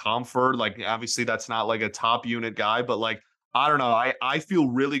too, like Comfort. Like obviously that's not like a top unit guy, but like I don't know, I feel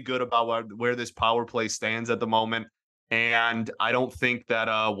really good about where this power play stands at the moment. And I don't think that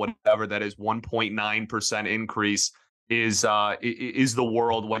whatever that is, 1.9% increase is the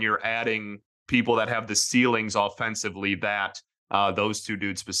world when you're adding people that have the ceilings offensively that those two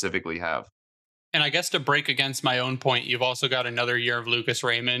dudes specifically have. And I guess to break against my own point, you've also got another year of Lucas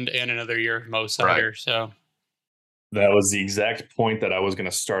Raymond and another year of Mo Seider. Right. So that was the exact point that I was going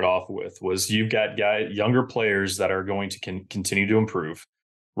to start off with, was you've got younger players that are going to continue to improve.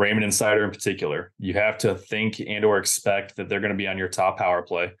 Raymond and Seider in particular, you have to think and or expect that they're going to be on your top power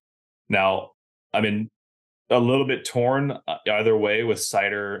play. Now, I mean, a little bit torn either way with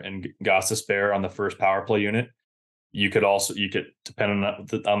Seider and Gostisbehere on the first power play unit. You could depending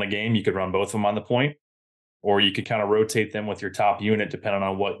on the game, you could run both of them on the point, or you could kind of rotate them with your top unit depending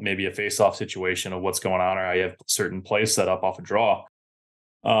on what maybe a face-off situation of what's going on, or how you have certain plays set up off a draw.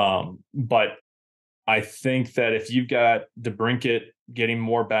 But I think that if you've got DeBrincat getting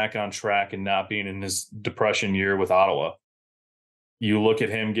more back on track and not being in his depression year with Ottawa, you look at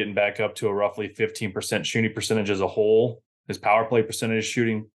him getting back up to a roughly 15% shooting percentage as a whole. His power play percentage,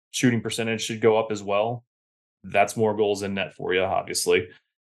 shooting percentage should go up as well. That's more goals in net for you, obviously.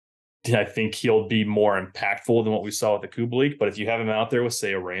 I think he'll be more impactful than what we saw with the Kubalik. But if you have him out there with,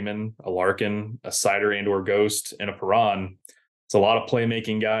 say, a Raymond, a Larkin, a Seider and or Ghost, and a Perron, it's a lot of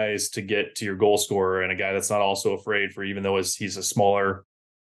playmaking guys to get to your goal scorer, and a guy that's not also afraid for, even though he's a smaller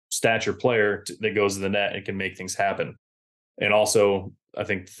stature player that goes to the net and can make things happen. And also, I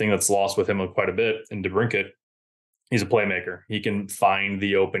think the thing that's lost with him quite a bit in DeBrincat, he's a playmaker. He can find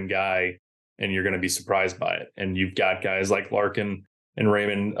the open guy, and you're going to be surprised by it. And you've got guys like Larkin and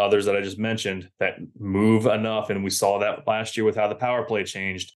Raymond, others that I just mentioned, that move enough. And we saw that last year with how the power play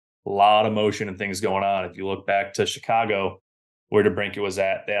changed. A lot of motion and things going on. If you look back to Chicago, where DeBrincat was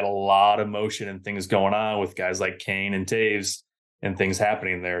at, they had a lot of motion and things going on with guys like Kane and Taves and things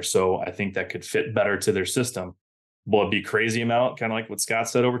happening there. So I think that could fit better to their system. Will it be crazy amount, kind of like what Scott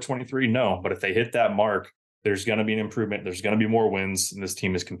said, over 23? No, but if they hit that mark, there's going to be an improvement. There's going to be more wins, and this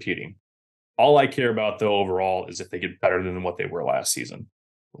team is competing. All I care about, though, overall, is if they get better than what they were last season.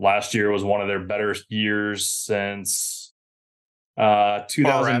 Last year was one of their better years since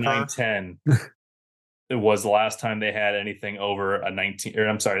 2009-10. It was the last time they had anything over a 19, or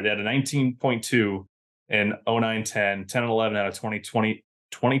I'm sorry, they had a 19.2 in 09-10, 10-11 had a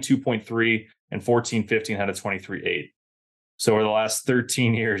 22.3, and 14-15 had a 23.8. So over the last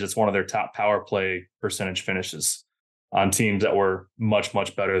 13 years, it's one of their top power play percentage finishes on teams that were much,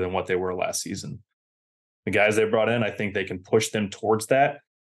 much better than what they were last season. The guys they brought in, I think they can push them towards that.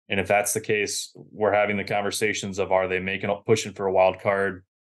 And if that's the case, we're having the conversations of, are they pushing for a wild card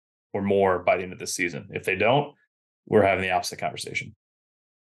or more by the end of this season? If they don't, we're having the opposite conversation.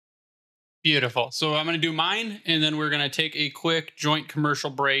 Beautiful. So I'm going to do mine, and then we're going to take a quick joint commercial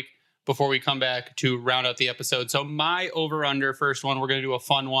break before we come back to round out the episode. So my over-under, first one, we're going to do a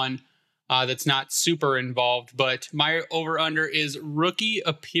fun one that's not super involved, but my over-under is rookie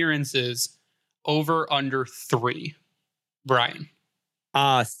appearances over under 3. Brian?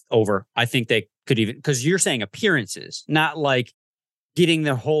 Over. I think they could even, because you're saying appearances, not like getting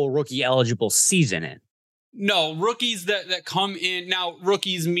the whole rookie eligible season in. No, rookies that come in. Now,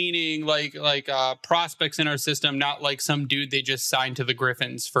 rookies meaning like prospects in our system, not like some dude they just signed to the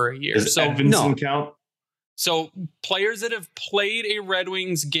Griffins for a year. Does Edvinsson count? So players that have played a Red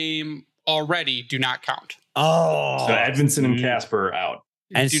Wings game already do not count. Oh. So Edvinsson and Casper are out.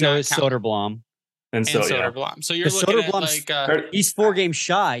 And so is Soderblom. And Soderblom. So you're looking at like... he's 4 games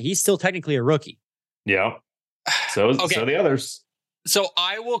shy. He's still technically a rookie. Yeah. So the others. So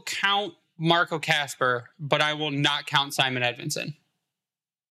I will count Marco Casper, but I will not count Simon Edvinsson.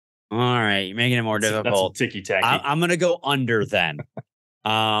 All right, you're making it more difficult. That's ticky-tacky. I'm going to go under then,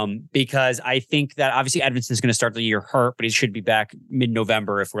 because I think that obviously Edvinson's going to start the year hurt, but he should be back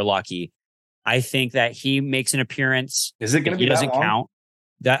mid-November if we're lucky. I think that he makes an appearance. Is it going to be he doesn't that long? count?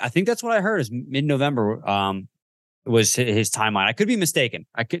 That I think that's what I heard is mid-November. Was his timeline. I could be mistaken.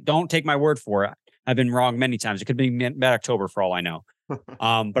 Don't take my word for it. I've been wrong many times. It could be mid-October for all I know.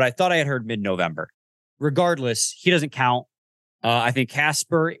 But I thought I had heard mid-November. Regardless, he doesn't count. I think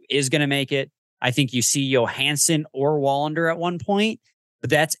Casper is going to make it. I think you see Johansson or Wallander at one point, but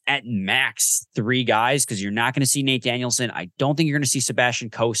that's at max 3 guys because you're not going to see Nate Danielson. I don't think you're going to see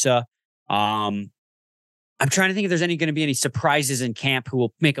Sebastian Cossa. I'm trying to think if there's going to be any surprises in camp who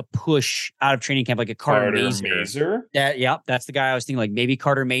will make a push out of training camp, like a Carter Mazer. That's the guy I was thinking. Like maybe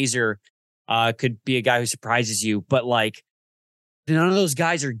Carter Mazer could be a guy who surprises you, but like none of those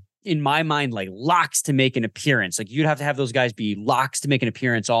guys are, in my mind, like locks to make an appearance. Like you'd have to have those guys be locks to make an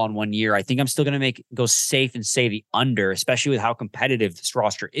appearance all in 1 year. I think I'm still going to go safe and say the under, especially with how competitive this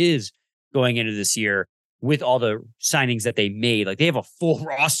roster is going into this year with all the signings that they made. Like they have a full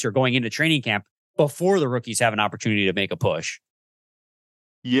roster going into training camp before the rookies have an opportunity to make a push.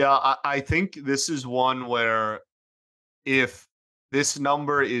 Yeah, I think this is one where if this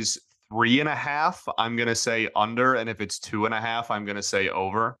number is 3.5, I'm gonna say under, and if it's 2.5, I'm gonna say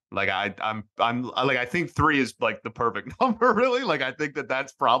over. Like I'm like I think 3 is like the perfect number, really. Like I think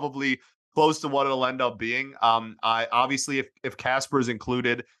that's probably close to what it'll end up being. I obviously if Casper is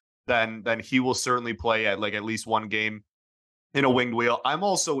included, then he will certainly play at least one game in a winged wheel. I'm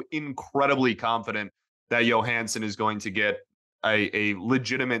also incredibly confident that Johansson is going to get a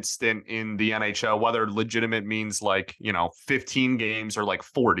legitimate stint in the NHL. Whether legitimate means 15 games or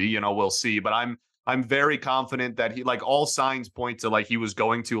 40, we'll see. But I'm very confident that he, all signs point to he was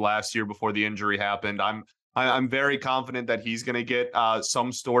going to last year before the injury happened. I'm very confident that he's going to get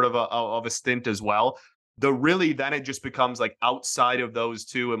some sort of a stint as well. Then it just becomes outside of those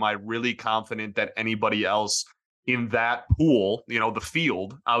two, am I really confident that anybody else in that pool, the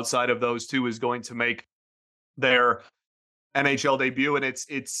field outside of those two is going to make their NHL debut? And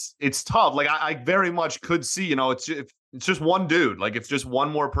it's tough. I very much could see, it's just one dude. If just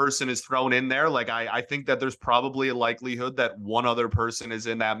one more person is thrown in there, I think that there's probably a likelihood that one other person is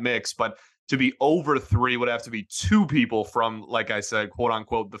in that mix. But to be over 3 would have to be 2 people from, like I said, quote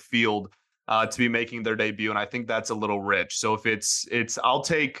unquote, the field to be making their debut. And I think that's a little rich. So if it's I'll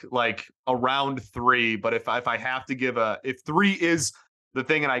take around 3, but if I have to if 3 is the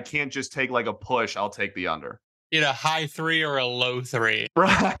thing and I can't just take a push, I'll take the under. A high 3 or a low 3.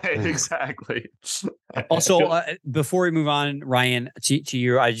 Right, exactly. Also, before we move on, Ryan, to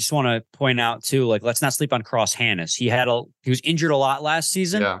you, I just want to point out too, let's not sleep on Cross Hannes. He was injured a lot last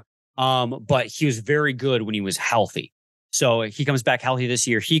season, but he was very good when he was healthy. So he comes back healthy this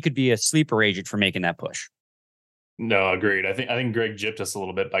year. He could be a sleeper agent for making that push. No, agreed. I think Greg gypped us a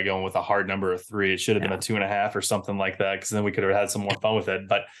little bit by going with a hard number of 3. It should have been a 2.5 or something like that, because then we could have had some more fun with it.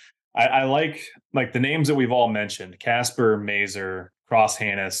 But I like the names that we've all mentioned: Casper, Mazer, Cross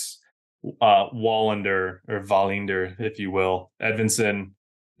Hannes, Wallander or Wallinder, if you will, Edvinsson,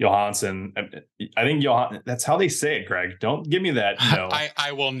 Johansson. I think that's how they say it, Greg. Don't give me that.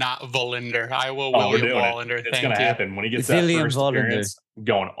 I will not Wallinder. I will William Wallander. It's going to happen when he gets that first appearance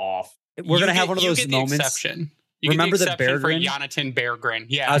going off. We're going to have one of those moments. Exception. Remember the Berggren for Jonathan Berggren?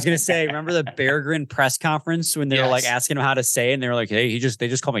 Yeah, I was gonna say. Remember the Berggren press conference when they were asking him how to say it, and they were like, "Hey, they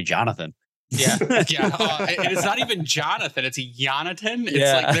just call me Jonathan." Yeah, yeah. And it's not even Jonathan; it's Jonathan.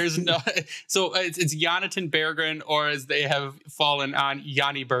 It's there's no. So it's Jonathan Berggren, or as they have fallen on,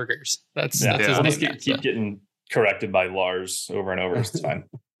 Yanni Burgers. That's his name. Keep getting corrected by Lars over and over. It's fine.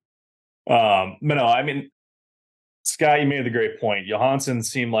 But no, I mean, Scott, you made the great point. Johansson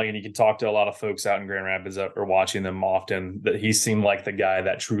seemed like, and you can talk to a lot of folks out in Grand Rapids that are watching them often, that he seemed like the guy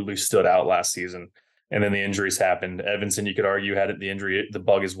that truly stood out last season. And then the injuries happened. Edvinsson, you could argue, had the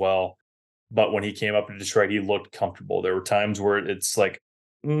bug as well. But when he came up to Detroit, he looked comfortable. There were times where it's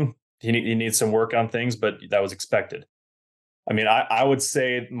he needs some work on things, but that was expected. I mean, I would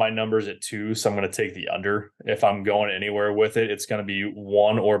say my number's at 2, so I'm going to take the under. If I'm going anywhere with it, it's going to be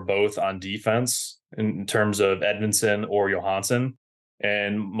one or both on defense in terms of Edvinsson or Johansson.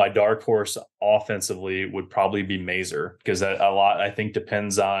 And my dark horse offensively would probably be Mazer, because that a lot, I think,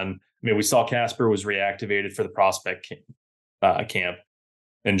 depends on. I mean, we saw Casper was reactivated for the prospect camp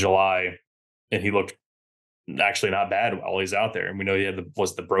in July, and he looked actually not bad while he's out there. And we know he had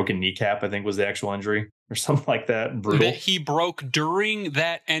the broken kneecap, I think was the actual injury or something like that. Brutal. That he broke during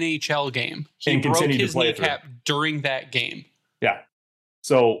that NHL game. He broke his kneecap during that game. Yeah.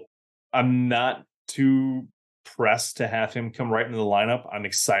 So I'm not too pressed to have him come right into the lineup. I'm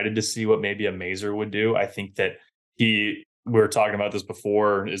excited to see what maybe a Mazer would do. I think that we were talking about this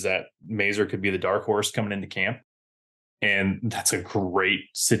before, is that Mazer could be the dark horse coming into camp. And that's a great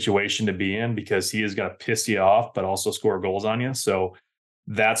situation to be in because he is going to piss you off, but also score goals on you. So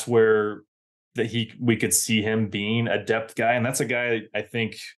that's where we could see him being a depth guy. And that's a guy, I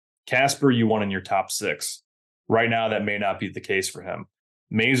think, Kasper, you want in your top 6. Right now, that may not be the case for him.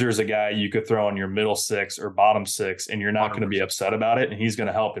 Mazur is a guy you could throw in your middle 6 or bottom 6, and you're not going to be upset about it. And he's going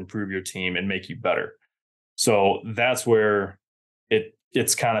to help improve your team and make you better. So that's where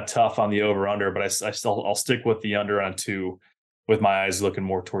it's kind of tough on the over-under, but I'll stick with the under on 2 with my eyes looking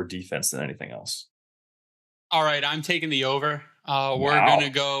more toward defense than anything else. All right, I'm taking the over. We're going to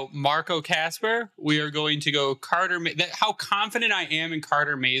go Marco Kasper. We are going to go Carter. How confident I am in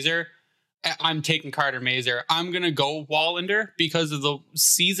Carter Mazur, I'm taking Carter Mazur. I'm going to go Wallinder because of the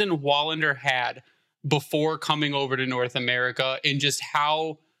season Wallinder had before coming over to North America and just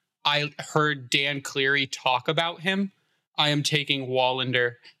how I heard Dan Cleary talk about him. I am taking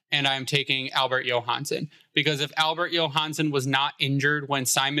Wallinder and I'm taking Albert Johansson because if Albert Johansson was not injured when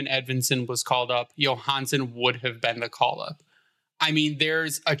Simon Edvinsson was called up, Johansson would have been the call up. I mean,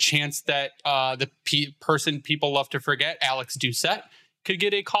 there's a chance that the person people love to forget, Alex Doucette, could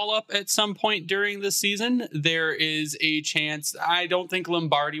get a call up at some point during the season. There is a chance. I don't think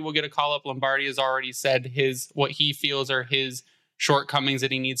Lombardi will get a call up. Lombardi has already said what he feels are his shortcomings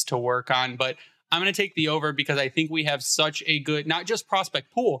that he needs to work on, but I'm going to take the over because I think we have such a good, not just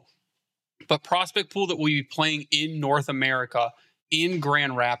prospect pool, but prospect pool that will be playing in North America, in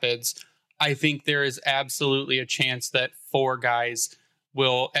Grand Rapids. I think there is absolutely a chance that 4 guys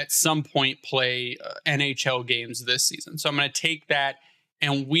will at some point play NHL games this season. So I'm going to take that,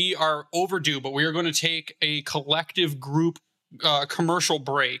 and we are overdue, but we are going to take a collective group commercial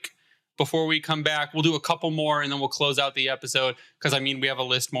break. Before we come back, we'll do a couple more and then we'll close out the episode because, I mean, we have a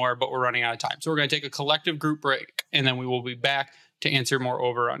list more, but we're running out of time. So we're going to take a collective group break and then we will be back to answer more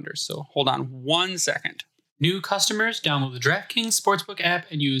over-unders. So hold on 1 second. New customers, download the DraftKings Sportsbook app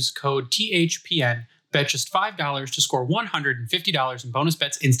and use code THPN. Bet just $5 to score $150 in bonus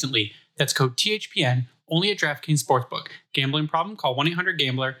bets instantly. That's code THPN, only at DraftKings Sportsbook. Gambling problem? Call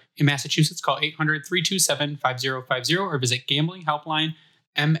 1-800-GAMBLER. In Massachusetts, call 800-327-5050 or visit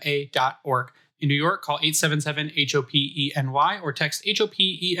gamblinghelpline.ma.org. In New York, call 877-HOPENY or text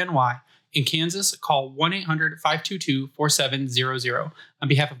HOPENY. In Kansas, call 1-800-522-4700. On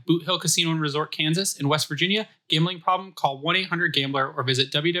behalf of Boot Hill Casino and Resort, Kansas, in West Virginia, gambling problem? Call 1-800-GAMBLER or visit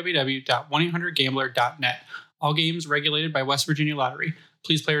www.1800gambler.net. All games regulated by West Virginia Lottery.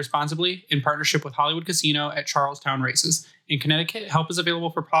 Please play responsibly in partnership with Hollywood Casino at Charlestown Races. In Connecticut, help is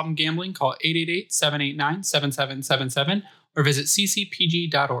available for problem gambling. Call 888-789-7777 or visit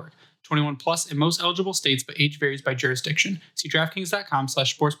ccpg.org. 21 plus in most eligible states, but age varies by jurisdiction. See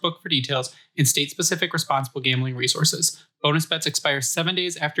DraftKings.com/sportsbook for details and state-specific responsible gambling resources. Bonus bets expire 7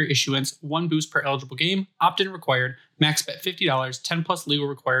 days after issuance. 1 boost per eligible game. Opt-in required. Max bet $50. 10 plus legal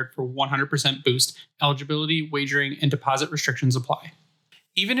required for 100% boost. Eligibility, wagering, and deposit restrictions apply.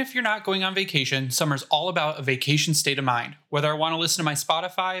 Even if you're not going on vacation, summer's all about a vacation state of mind. Whether I want to listen to my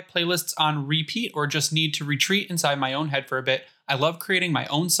Spotify playlists on repeat or just need to retreat inside my own head for a bit, I love creating my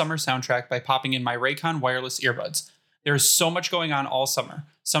own summer soundtrack by popping in my Raycon wireless earbuds. There's so much going on all summer.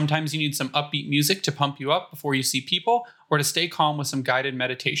 Sometimes you need some upbeat music to pump you up before you see people or to stay calm with some guided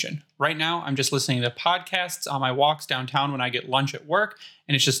meditation. Right now, I'm just listening to podcasts on my walks downtown when I get lunch at work,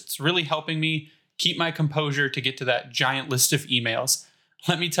 and it's really helping me keep my composure to get to that giant list of emails.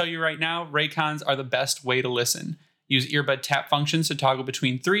 Let me tell you right now, Raycons are the best way to listen. Use earbud tap functions to toggle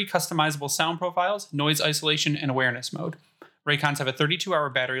between 3 customizable sound profiles, noise isolation, and awareness mode. Raycons have a 32-hour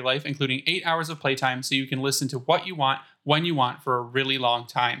battery life, including 8 hours of playtime, so you can listen to what you want, when you want, for a really long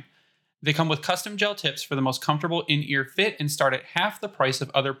time. They come with custom gel tips for the most comfortable in-ear fit and start at half the price of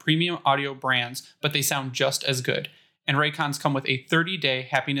other premium audio brands, but they sound just as good. And Raycons come with a 30-day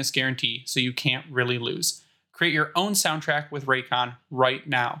happiness guarantee, so you can't really lose. Create your own soundtrack with Raycon right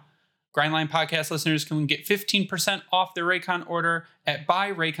now. Grindline podcast listeners can get 15% off their Raycon order at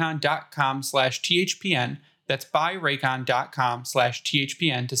buyraycon.com/THPN. That's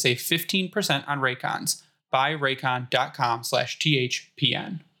buyraycon.com/THPN to save 15% on Raycons.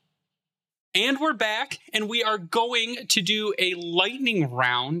 buyraycon.com/THPN. And we're back, and we are going to do a lightning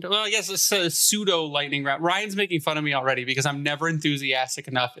round. Well, I guess it's a pseudo lightning round. Ryan's making fun of me already because I'm never enthusiastic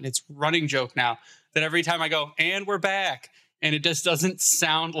enough, and it's a running joke now that every time I go, and we're back, and it just doesn't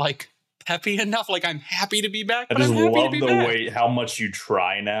sound like peppy enough. Like I'm happy to be back. I just love the way how much you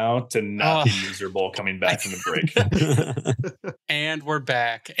try now to not be miserable coming back from the break. And we're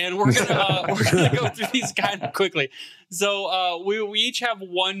back, and we're gonna go through these kind of quickly. So we each have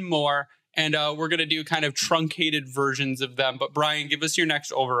one more, and we're gonna do kind of truncated versions of them. But Brian, give us your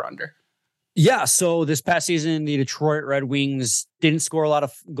next over/under. Yeah, so this past season, the Detroit Red Wings didn't score a lot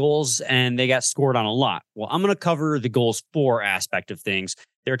of goals, and they got scored on a lot. Well, I'm going to cover the goals for aspect of things.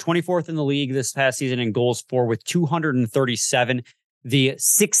 They're 24th in the league this past season in goals for with 237. The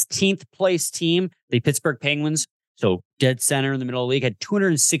 16th place team, the Pittsburgh Penguins, so dead center in the middle of the league, had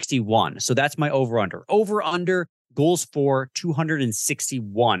 261. So that's my over-under. Over-under goals for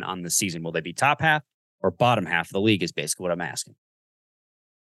 261 on the season. Will they be top half or bottom half of the league is basically what I'm asking.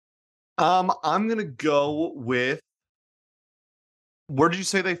 I'm gonna go with. Where did you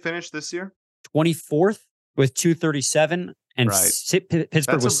say they finished this year? 24th with 237, and Right.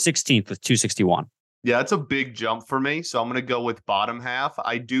 Pittsburgh was 16th with 261. Yeah, that's a big jump for me. So I'm gonna go with bottom half.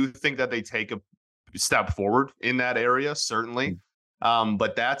 I do think that they take a step forward in that area, certainly.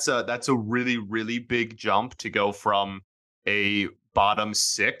 But that's a really, really big jump to go from a bottom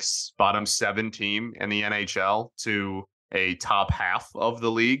 6, bottom 7 team in the NHL to a top half of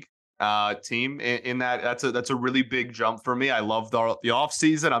the league team in that. That's a really big jump for me. I love the off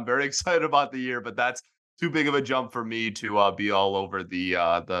season. I'm very excited about the year, but that's too big of a jump for me to be all over the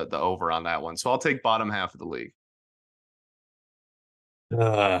over on that one. So I'll take bottom half of the league.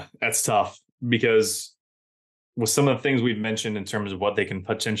 That's tough because with some of the things we've mentioned in terms of what they can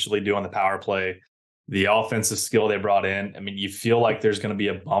potentially do on the power play, the offensive skill they brought in, I mean, you feel like there's going to be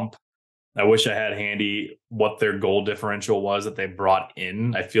a bump. I wish I had handy what their goal differential was that they brought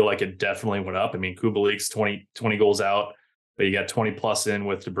in. I feel like it definitely went up. I mean, Kubalik's 20 goals out, but you got 20 plus in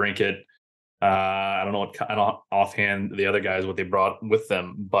with DeBrincat. I don't know offhand the other guys, what they brought with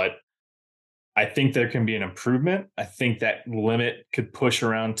them, but I think there can be an improvement. I think that limit could push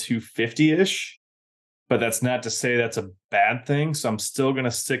around 250-ish, but that's not to say that's a bad thing. So I'm still going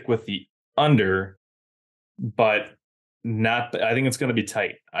to stick with the under, but I think it's going to be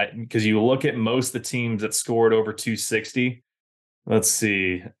tight because you look at most of the teams that scored over 260. Let's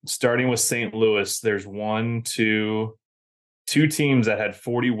see, starting with St. Louis, there's two teams that had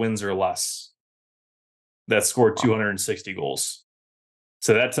 40 wins or less that scored 260 goals.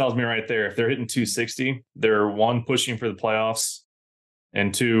 So that tells me right there, if they're hitting 260, they're 1, pushing for the playoffs,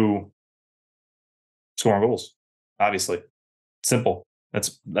 and 2, scoring goals. Obviously, simple.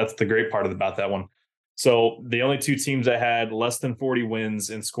 That's the great part about that one. So the only 2 teams that had less than 40 wins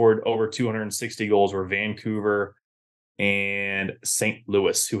and scored over 260 goals were Vancouver and St.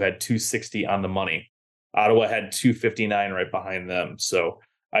 Louis, who had 260 on the money. Ottawa had 259 right behind them. So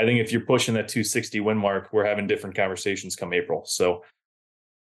I think if you're pushing that 260 win mark, we're having different conversations come April. So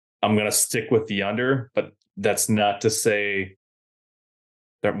I'm going to stick with the under, but that's not to say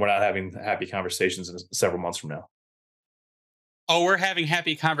that we're not having happy conversations in several months from now. Oh, we're having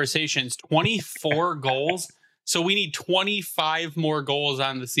happy conversations. 24 goals. So we need 25 more goals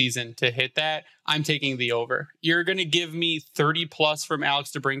on the season to hit that. I'm taking the over. You're going to give me 30 plus from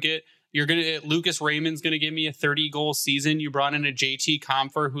Alex DeBrincat. Lucas Raymond's going to give me a 30-goal season. You brought in a JT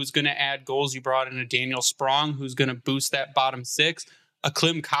Compher who's going to add goals. You brought in a Daniel Sprong who's going to boost that bottom 6. A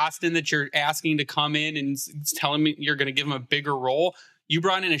Klim Kostin that you're asking to come in and telling me you're going to give him a bigger role. You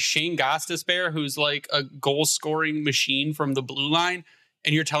brought in a Shane Gostisbehere who's like a goal-scoring machine from the blue line,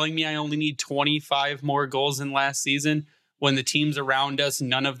 and you're telling me I only need 25 more goals than last season when the teams around us,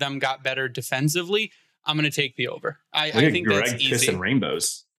 none of them got better defensively. I'm going to take the over. I think that's easy. Kissing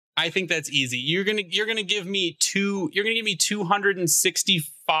rainbows. I think that's easy. You're gonna give me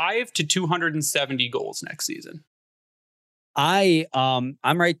 265 to 270 goals next season. I'm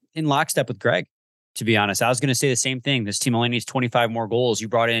right in lockstep with Greg, to be honest. I was going to say the same thing. This team only needs 25 more goals. You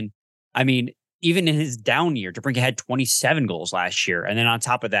brought in, I mean, even in his down year, DeBrincat had 27 goals last year. And then on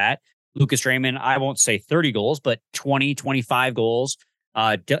top of that, Lucas Raymond, I won't say 30 goals, but 20, 25 goals.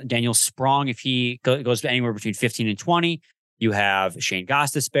 Daniel Sprong, if he goes anywhere between 15 and 20. You have Shane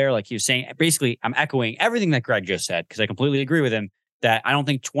Gostisbehere, like he was saying. Basically, I'm echoing everything that Greg just said because I completely agree with him that I don't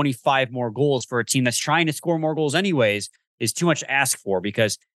think 25 more goals for a team that's trying to score more goals anyways is too much to ask for,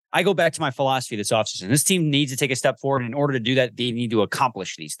 because I go back to my philosophy this offseason. This team needs to take a step forward. And in order to do that, they need to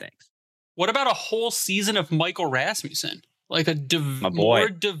accomplish these things. What about a whole season of Michael Rasmussen? Like a more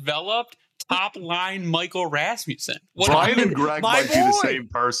developed top line Michael Rasmussen. Brian and Greg might be the same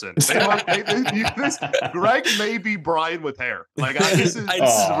person. Greg may be Brian with hair. Like this is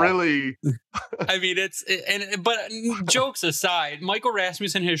really. I mean, but jokes aside, Michael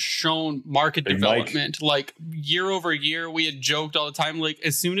Rasmussen has shown market development. Like year over year, we had joked all the time. Like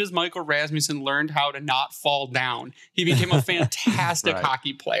as soon as Michael Rasmussen learned how to not fall down, he became a fantastic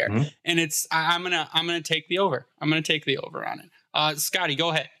hockey player. Mm-hmm. And I'm gonna take the over. I'm gonna take the over on it. Scotty, go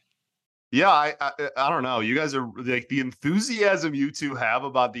ahead. Yeah, I don't know. You guys are like the enthusiasm you two have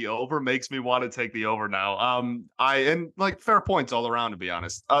about the over makes me want to take the over now. And like fair points all around, to be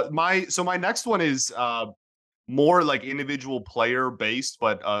honest. My next one is more like individual player based,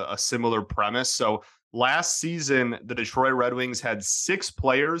 but a similar premise. So last season, the Detroit Red Wings had 6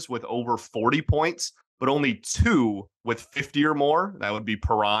 players with over 40 points, but only 2 with 50 or more. That would be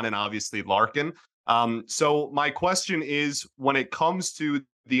Perron and obviously Larkin. So my question is, when it comes to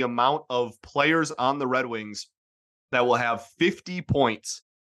the amount of players on the Red Wings that will have 50 points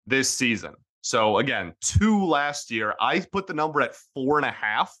this season. So again, 2 last year. I put the number at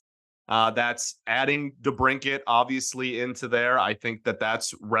 4.5. That's adding DeBrincat obviously into there. I think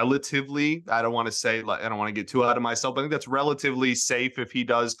that's relatively, I don't want to get too out of myself, but I think that's relatively safe if he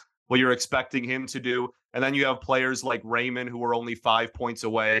does what you're expecting him to do. And then you have players like Raymond, who are only 5 points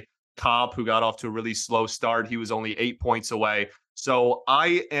away. Copp, who got off to a really slow start. He was only 8 points away. So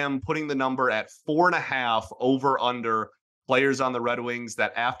I am putting the number at 4.5 over under players on the Red Wings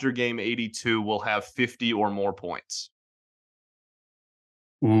that after game 82 will have 50 or more points.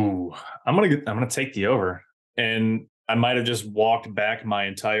 Ooh, I'm gonna take the over, and I might have just walked back my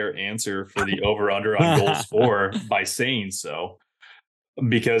entire answer for the over under on goals for by saying so,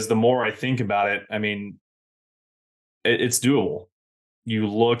 because the more I think about it, I mean, it's doable. You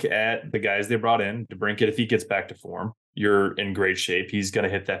look at the guys they brought in, DeBrincat, if he gets back to form, you're in great shape. He's going to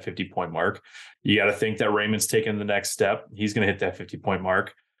hit that 50-point mark. You got to think that Raymond's taking the next step. He's going to hit that 50-point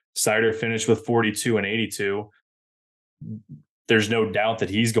mark. Seider finished with 42 and 82. There's no doubt that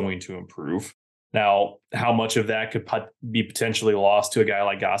he's going to improve. Now, how much of that could be potentially lost to a guy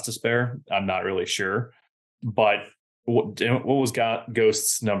like Gostisbehere? I'm not really sure. But what was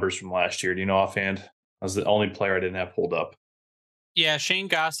Ghost's numbers from last year? Do you know offhand? I was the only player I didn't have pulled up. Yeah, Shane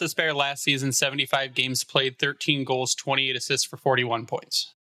Gostisbehere last season, 75 games played, 13 goals, 28 assists for 41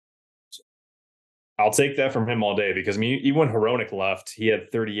 points. I'll take that from him all day because, I mean, even when Hronek left, he had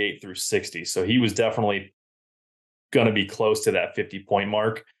 38 through 60. So he was definitely going to be close to that 50-point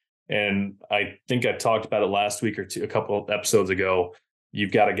mark. And I think I talked about it last week or two, a couple of episodes ago.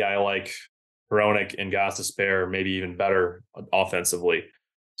 You've got a guy like Hronek and Gostisbehere, maybe even better offensively.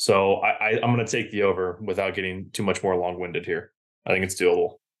 So I'm going to take the over without getting too much more long-winded here. I think it's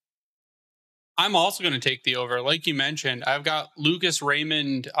doable. I'm also going to take the over. Like you mentioned, I've got Lucas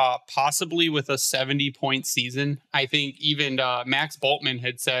Raymond possibly with a 70-point season. I think even Max Boltman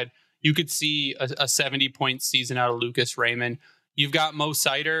had said you could see a 70-point season out of Lucas Raymond. You've got Mo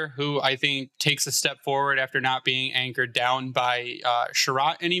Seider, who I think takes a step forward after not being anchored down by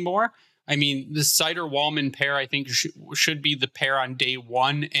Sherratt anymore. I mean, the Seider-Wallman pair, I think, should be the pair on day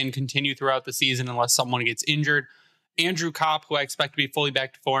one and continue throughout the season unless someone gets injured. Andrew Copp, who I expect to be fully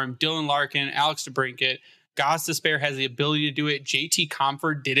back to form, Dylan Larkin, Alex DeBrincat. Gostisbehere has the ability to do it. JT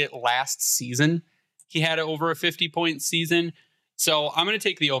Compher did it last season. He had over a 50-point season. So I'm going to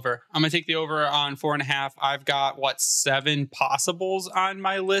take the over. I'm going to take the over on 4.5. I've got, 7 possibles on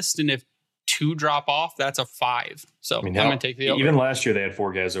my list. And if 2 drop off, that's a 5. So I'm going to take the over. Even last year, they had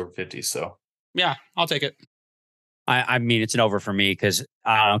 4 guys over 50. So yeah, I'll take it. I mean, it's an over for me because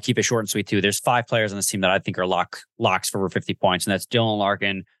I'll keep it short and sweet too. There's 5 players on this team that I think are locks for over 50 points, and that's Dylan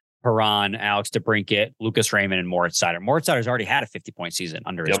Larkin, Perron, Alex DeBrincat, Lucas Raymond, and Moritz Seider. Moritz Seider's already had a 50-point season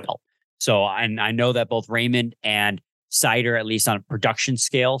under his belt. So, and I know that both Raymond and Seider, at least on a production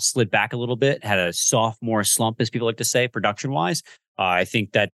scale, slid back a little bit, had a sophomore slump, as people like to say, production-wise. I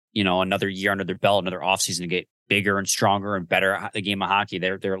think that, another year under their belt, another offseason to get bigger and stronger and better at the game of hockey.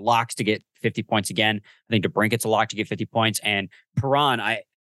 They're locks to get 50 points again. I think DeBrincat's a lock to get 50 points. And Perron,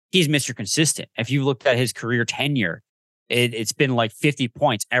 he's Mr. Consistent. If you looked at his career tenure, it's been like 50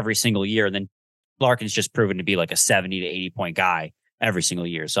 points every single year. And then Larkin's just proven to be like a 70 to 80 point guy every single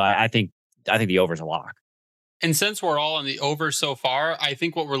year. So I think the over's a lock. And since we're all on the over so far, I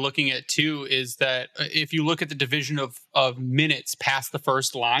think what we're looking at too is that if you look at the division of minutes past the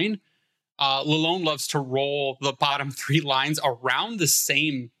first line, Lalonde loves to roll the bottom 3 lines around the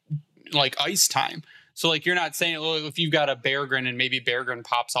same ice time. So you're not saying, if you've got a Berggren and maybe Berggren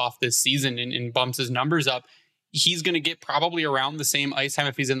pops off this season and bumps his numbers up, he's going to get probably around the same ice time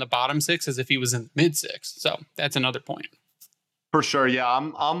if he's in the bottom 6 as if he was in the mid 6. So that's another point. For sure. Yeah,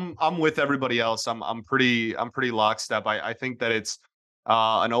 I'm with everybody else. I'm pretty lockstep. I think that it's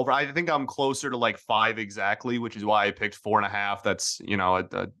an over. I think I'm closer to 5 exactly, which is why I picked 4.5. That's, a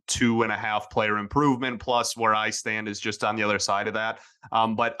 2.5 player improvement, plus where I stand is just on the other side of that.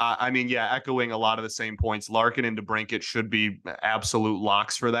 But I mean, yeah, echoing a lot of the same points, Larkin and DeBrincat should be absolute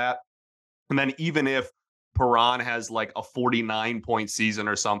locks for that. And then even if Perron has a 49-point season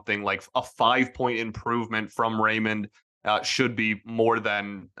or something, a 5-point improvement from Raymond should be more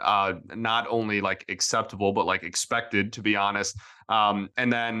than not only like acceptable, but like expected, to be honest.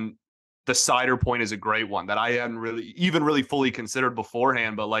 And then the Seider point is a great one that I hadn't really fully considered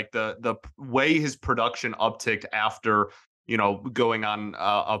beforehand, but like the way his production upticked after, going on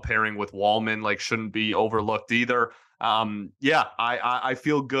a pairing with Wallman, like shouldn't be overlooked either. I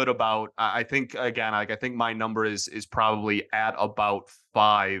feel good about, I think again, like I think my number is probably at about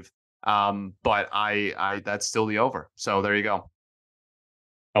 5. But I that's still the over. So there you go.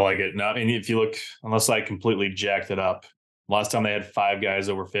 I like it. Now, and if you look, unless I completely jacked it up, last time they had 5 guys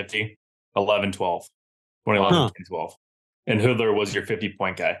over 50, 11, 12, 2011, 2012. And Hoodler was your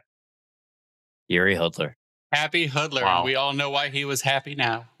 50-point guy. Yuri Hoodler. Happy Hoodler. Wow. We all know why he was happy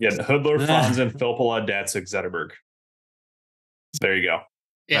now. Yeah, Hoodler, Franzen, Filppula, Datsuk, Zetterberg. There you go.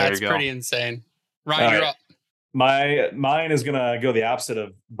 Yeah, it's pretty insane. Ryan, you're up. Mine is gonna go the opposite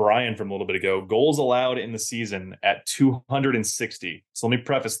of Brian from a little bit ago. Goals allowed in the season at 260. So let me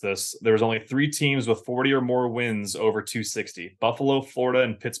preface this: there was only 3 teams with 40 or more wins over 260: Buffalo, Florida,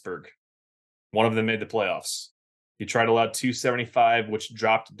 and Pittsburgh. One of them made the playoffs. Detroit allowed 275, which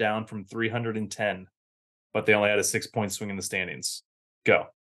dropped down from 310, but they only had a 6-point swing in the standings. Go.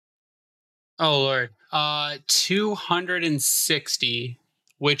 Oh Lord, 260.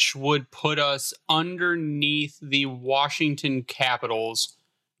 Which would put us underneath the Washington Capitals,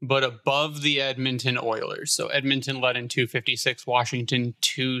 but above the Edmonton Oilers. So Edmonton led in 256, Washington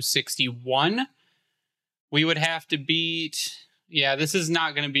 261. We would have to beat... Yeah, this is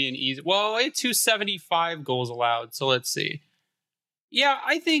not going to be an easy... Well, it's 275 goals allowed, so let's see. Yeah,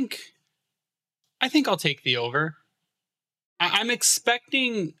 I think I'll take the over. I'm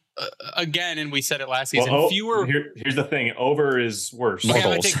expecting... again, and we said it last season, fewer... Here's the thing. Over is worse. Okay, I'm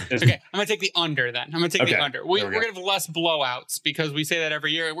going to take the under then. I'm going to take the under. We're going to have less blowouts because we say that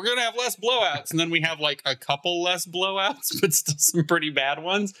every year. We're going to have less blowouts, and then we have like a couple less blowouts, but still some pretty bad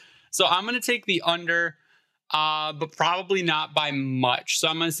ones. So I'm going to take the under, but probably not by much. So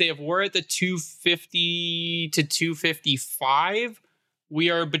I'm going to say if we're at the 250 to 255, we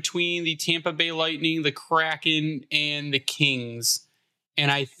are between the Tampa Bay Lightning, the Kraken, and the Kings. And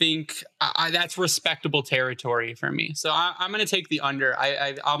I think that's respectable territory for me. So I'm going to take the under.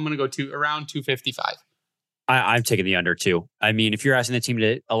 I'm going to go to around 255. I'm taking the under too. I mean, if you're asking the team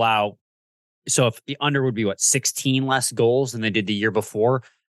to allow, so if the under would be 16 less goals than they did the year before,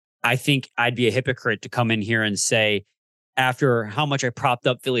 I think I'd be a hypocrite to come in here and say, after how much I propped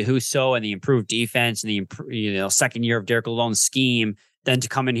up Ville Husso and the improved defense and the second year of Derek Lalonde's scheme, then to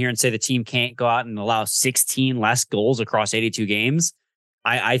come in here and say the team can't go out and allow 16 less goals across 82 games.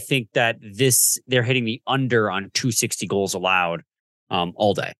 I think that they're hitting the under on 260 goals allowed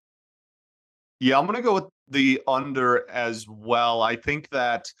all day. Yeah, I'm going to go with the under as well. I think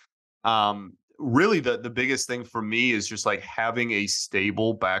that really the biggest thing for me is just like having a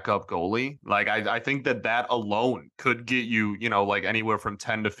stable backup goalie. Like I think that alone could get you, like anywhere from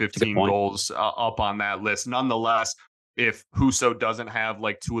 10 to 15 goals up on that list. Nonetheless, if Husso doesn't have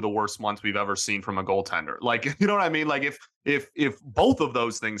like 2 of the worst months we've ever seen from a goaltender, like, you know what I mean? Like if both of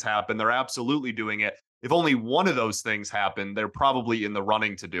those things happen, they're absolutely doing it. If only one of those things happen, they're probably in the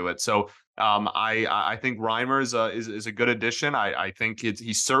running to do it. So I think Reimer is a good addition. I think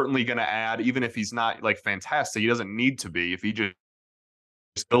he's certainly going to add, even if he's not like fantastic, he doesn't need to be. If he just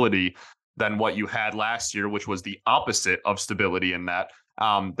stability than what you had last year, which was the opposite of stability in that,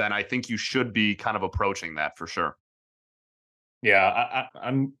 then I think you should be kind of approaching that for sure. Yeah,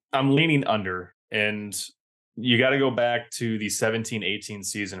 I'm leaning under, and you got to go back to the 17-18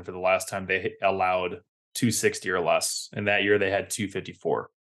 season for the last time they allowed 260 or less. And that year they had 254,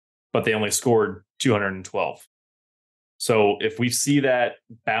 but they only scored 212. So if we see that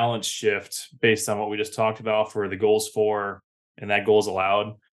balance shift based on what we just talked about for the goals for and that goals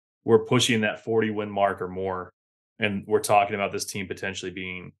allowed, we're pushing that 40 win mark or more. And we're talking about this team potentially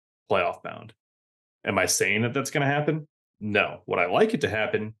being playoff bound. Am I saying that that's going to happen? No. Would I like it to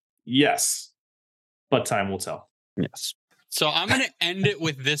happen? Yes. But time will tell. Yes. So I'm going to end it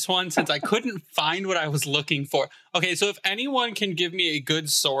with this one since I couldn't find what I was looking for. Okay, so if anyone can give me a good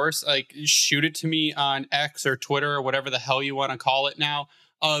source, like shoot it to me on X or Twitter or whatever the hell you want to call it now,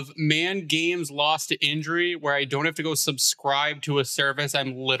 of man games lost to injury where I don't have to go subscribe to a service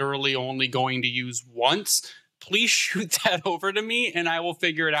I'm literally only going to use once, please shoot that over to me and I will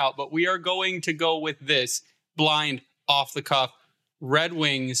figure it out. But we are going to go with this blind off the cuff. Red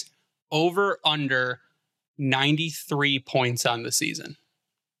Wings over under 93 points on the season.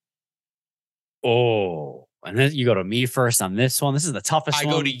 Oh, and then you go to me first on this one. This is the toughest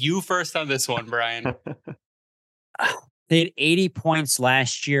one. I go to you first on this one, Brian. They had 80 points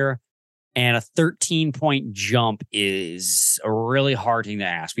last year. And a 13-point jump is a really hard thing to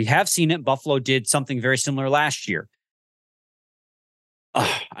ask. We have seen it. Buffalo did something very similar last year.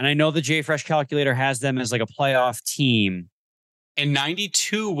 And I know the JFresh calculator has them as like a playoff team. And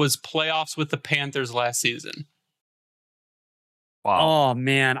 92 was playoffs with the Panthers last season. Wow. Oh,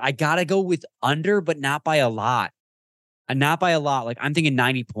 man. I got to go with under, but not by a lot. Not by a lot. Like I'm thinking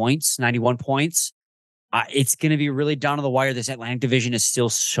 90 points, 91 points. It's going to be really down to the wire. This Atlantic division is still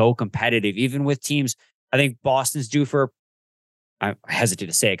so competitive, even with teams. I think Boston's due for, I hesitate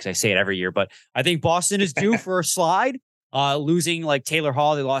to say it because I say it every year, but I think Boston is due for a slide. Losing like Taylor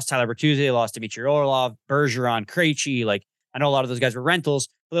Hall, they lost Tyler Bertuzzi, they lost Dmitry Orlov, Bergeron, Krejci. Like I know a lot of those guys were rentals,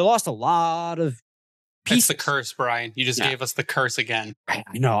 but they lost a lot of pieces. That's the curse, Brian. You just gave us the curse again. I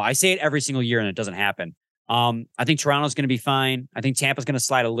know. I say it every single year and it doesn't happen. I think Toronto's going to be fine. I think Tampa's going to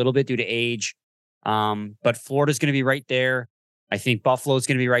slide a little bit due to age. But Florida's going to be right there. I think Buffalo's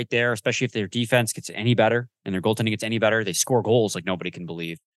going to be right there, especially if their defense gets any better and their goaltending gets any better. They score goals like nobody can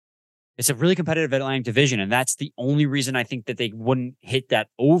believe. It's a really competitive Atlantic division, and that's the only reason I think that they wouldn't hit that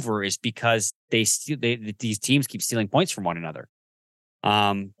over is because these teams keep stealing points from one another.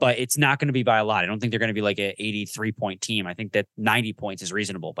 But it's not going to be by a lot. I don't think they're going to be like an 83-point team. I think that 90 points is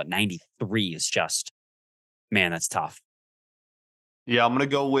reasonable, but 93 is just, man, that's tough. Yeah, I'm gonna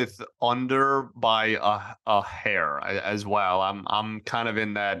go with under by a hair as well. I'm kind of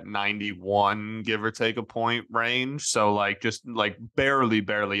in that 91, give or take a point range. So like just like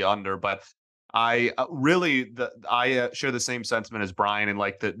barely under. But I share the same sentiment as Brian, and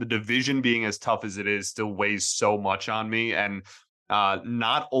like the division being as tough as it is still weighs so much on me. And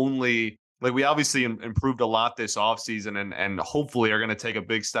not only like we obviously improved a lot this offseason and hopefully are going to take a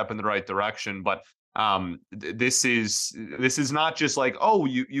big step in the right direction, but this is not just like, oh,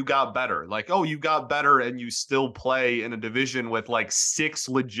 you got better, like, oh, you got better and you still play in a division with like 6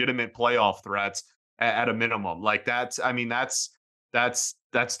 legitimate playoff threats at a minimum. Like that's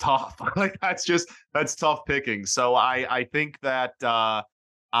tough. Like that's tough picking. So I think that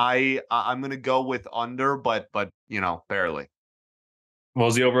I'm gonna go with under, but barely. What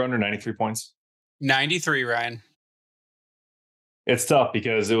was the over under 93 points? 93, Ryan. It's tough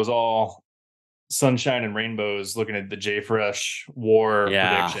because it was all sunshine and rainbows looking at the JFresh WAR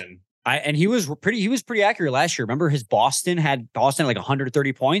prediction. And he was pretty accurate last year. Remember his Boston had like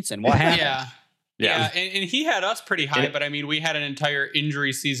 130 points, and what happened? Yeah. And he had us pretty high, but I mean, we had an entire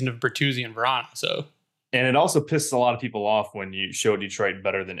injury season of Bertuzzi and Verano. So, and it also pissed a lot of people off when you show Detroit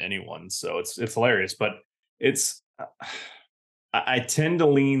better than anyone. So it's hilarious, but it's I tend to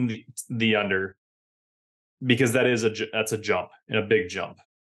lean the under because that's a jump and a big jump.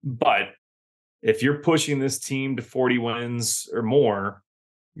 But if you're pushing this team to 40 wins or more,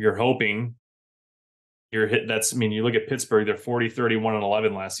 you're hoping you're hit. You look at Pittsburgh, they're 40, 31, and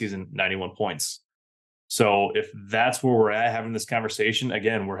 11 last season, 91 points. So if that's where we're at having this conversation,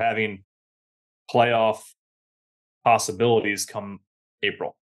 again, we're having playoff possibilities come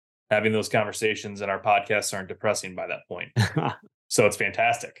April. Having those conversations and our podcasts aren't depressing by that point. So it's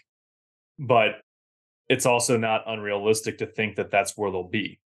fantastic. But it's also not unrealistic to think that that's where they'll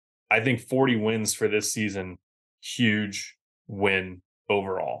be. I think 40 wins for this season, huge win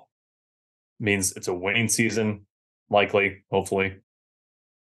overall. Means it's a winning season, likely, hopefully.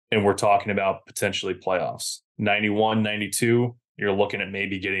 And we're talking about potentially playoffs. 91, 92, you're looking at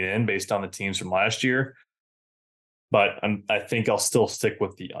maybe getting in based on the teams from last year. But I think I'll still stick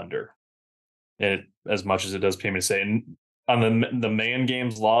with the under. And as much as it does pay me to say. And on the man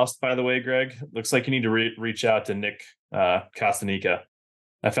games lost, by the way, Greg, looks like you need to reach out to Nick Kostanica.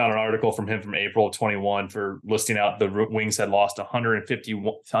 I found an article from him from April of 21 for listing out the Wings had lost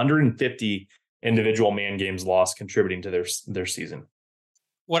 150 individual man games lost, contributing to their season.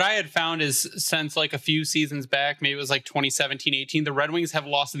 What I had found is since like a few seasons back, maybe it was like 2017-18, the Red Wings have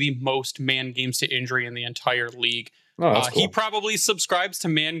lost the most man games to injury in the entire league. Oh, that's cool. He probably subscribes to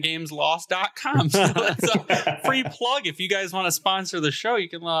mangameslost.com. So that's a free plug. If you guys want to sponsor the show, you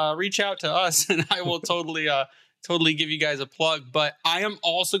can reach out to us and I will totally give you guys a plug. But I am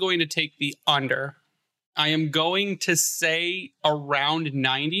also going to take the under. I am going to say around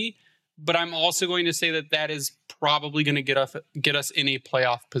 90, but I'm also going to say that is probably going to get us in a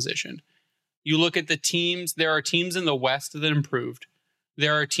playoff position. You look at the teams, there are teams in the West that improved.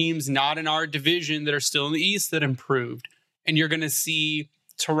 There are teams not in our division that are still in the East that improved. And you're going to see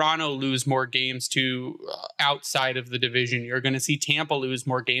Toronto lose more games to outside of the division. You're going to see Tampa lose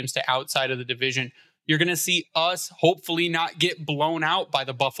more games to outside of the division. You're going to see us hopefully not get blown out by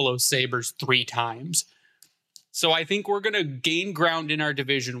the Buffalo Sabres 3 times. So I think we're going to gain ground in our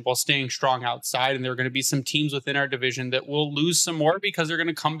division while staying strong outside. And there are going to be some teams within our division that will lose some more because they're going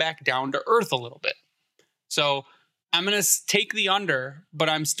to come back down to earth a little bit. So I'm going to take the under, but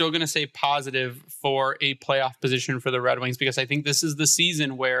I'm still going to say positive for a playoff position for the Red Wings because I think this is the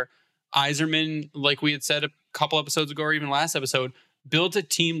season where Yzerman, like we had said a couple episodes ago or even last episode, built a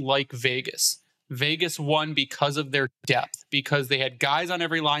team like Vegas. Vegas won because of their depth, because they had guys on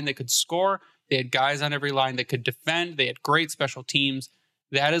every line that could score. They had guys on every line that could defend. They had great special teams.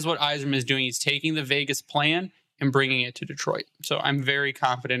 That is what Yzerman is doing. He's taking the Vegas plan and bringing it to Detroit. So I'm very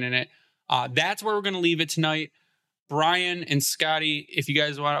confident in it. That's where we're going to leave it tonight. Brian and Scotty, if you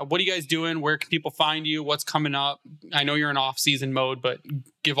guys want, what are you guys doing? Where can people find you? What's coming up? I know you're in off-season mode, but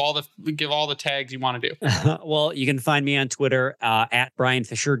give all the tags you want to do. Well, you can find me on Twitter at Brian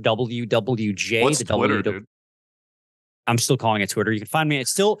Fisher WWJ. What's Twitter, dude? I'm still calling it Twitter. You can find me.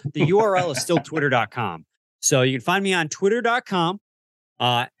 It's still the URL is still twitter.com. So you can find me on twitter.com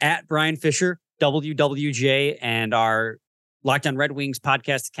at Brian Fisher WWJ and our Locked On Red Wings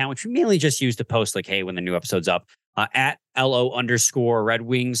podcast account, which we mainly just use to post like, hey, when the new episode's up. At LO_Red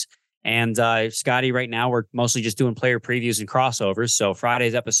Wings. And Scotty, right now, we're mostly just doing player previews and crossovers. So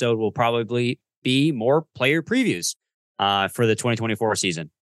Friday's episode will probably be more player previews for the 2024 season.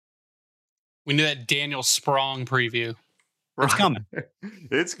 We need that Daniel Sprong preview. It's coming.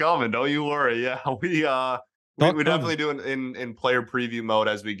 It's coming. Don't you worry. Yeah, we definitely do it in player preview mode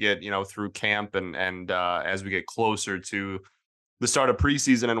as we get through camp and as we get closer to the start of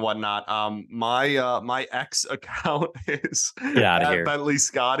preseason and whatnot. My X account is at Bentley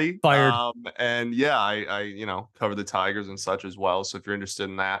Scotty. Fired. And yeah, I cover the Tigers and such as well. So if you're interested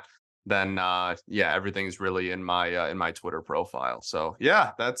in that, then everything's really in my Twitter profile. So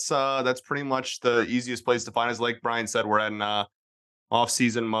yeah, that's pretty much the easiest place to find us. Like Brian said, we're in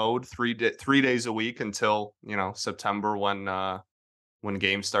off-season mode, 3 days a week until September when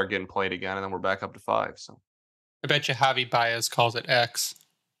games start getting played again, and then we're back up to 5. So. I bet you Javi Baez calls it X.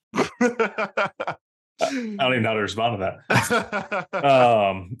 I don't even know how to respond to that.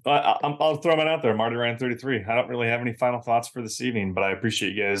 I'll throw it out there. Marty Ryan 33. I don't really have any final thoughts for this evening, but I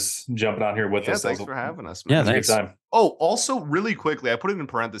appreciate you guys jumping on here with us. Thanks for having us, man. Yeah, thanks. Good time. Oh, also really quickly, I put it in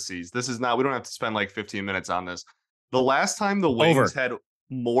parentheses. This is not, we don't have to spend like 15 minutes on this. The last time the Wings had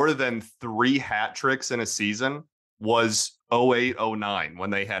more than 3 hat tricks in a season was 08-09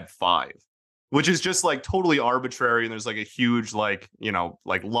 when they had 5. Which is just like totally arbitrary. And there's like a huge, luck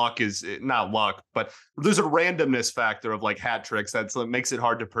is not luck, but there's a randomness factor of like hat tricks that makes it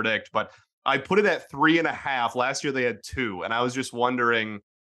hard to predict. But I put it at 3.5. Last year they had 2. And I was just wondering,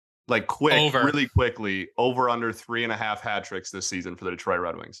 really quickly, over under 3.5 hat tricks this season for the Detroit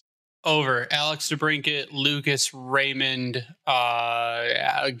Red Wings. Over. Alex DeBrincat, Lucas Raymond,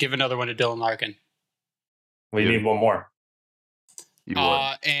 give another one to Dylan Larkin. Well, you need one more.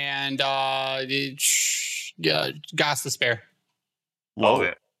 And Goss to spare. Love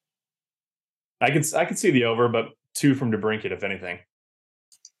it. I could see the over, but 2 from DeBrincat, if anything.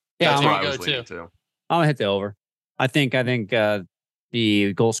 Yeah, I'm gonna go too. I'm gonna hit the over. I think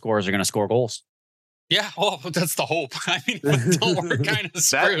the goal scorers are gonna score goals. Yeah, well, that's the hope. I mean, we're kind of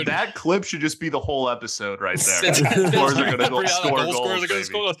screwed. That clip should just be the whole episode right there. Scorers are going to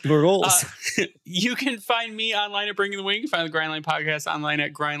score goals. You can find me online at Bringing the Wing. You can find the Grindline Podcast online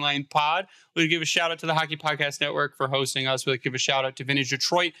at Grindline Pod. We'll give a shout out to the Hockey Podcast Network for hosting us. We'll give a shout out to Vintage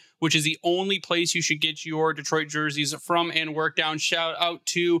Detroit, which is the only place you should get your Detroit jerseys from and work down. Shout out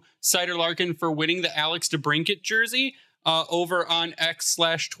to Cider Larkin for winning the Alex DeBrincat jersey over on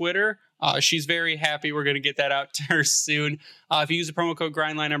X/Twitter. She's very happy. We're going to get that out to her soon. If you use the promo code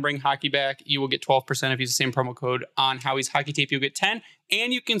Grindline on Bring Hockey Back, you will get 12%. If you use the same promo code on Howie's Hockey Tape, you'll get 10.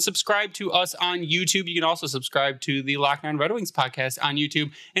 And you can subscribe to us on YouTube. You can also subscribe to the Locked On Red Wings podcast on YouTube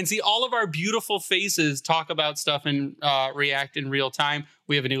and see all of our beautiful faces talk about stuff and react in real time.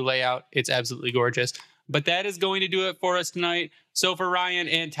 We have a new layout. It's absolutely gorgeous. But that is going to do it for us tonight. So for Ryan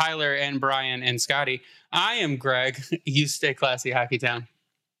and Tyler and Brian and Scotty, I am Greg. You stay classy, Hockey Town.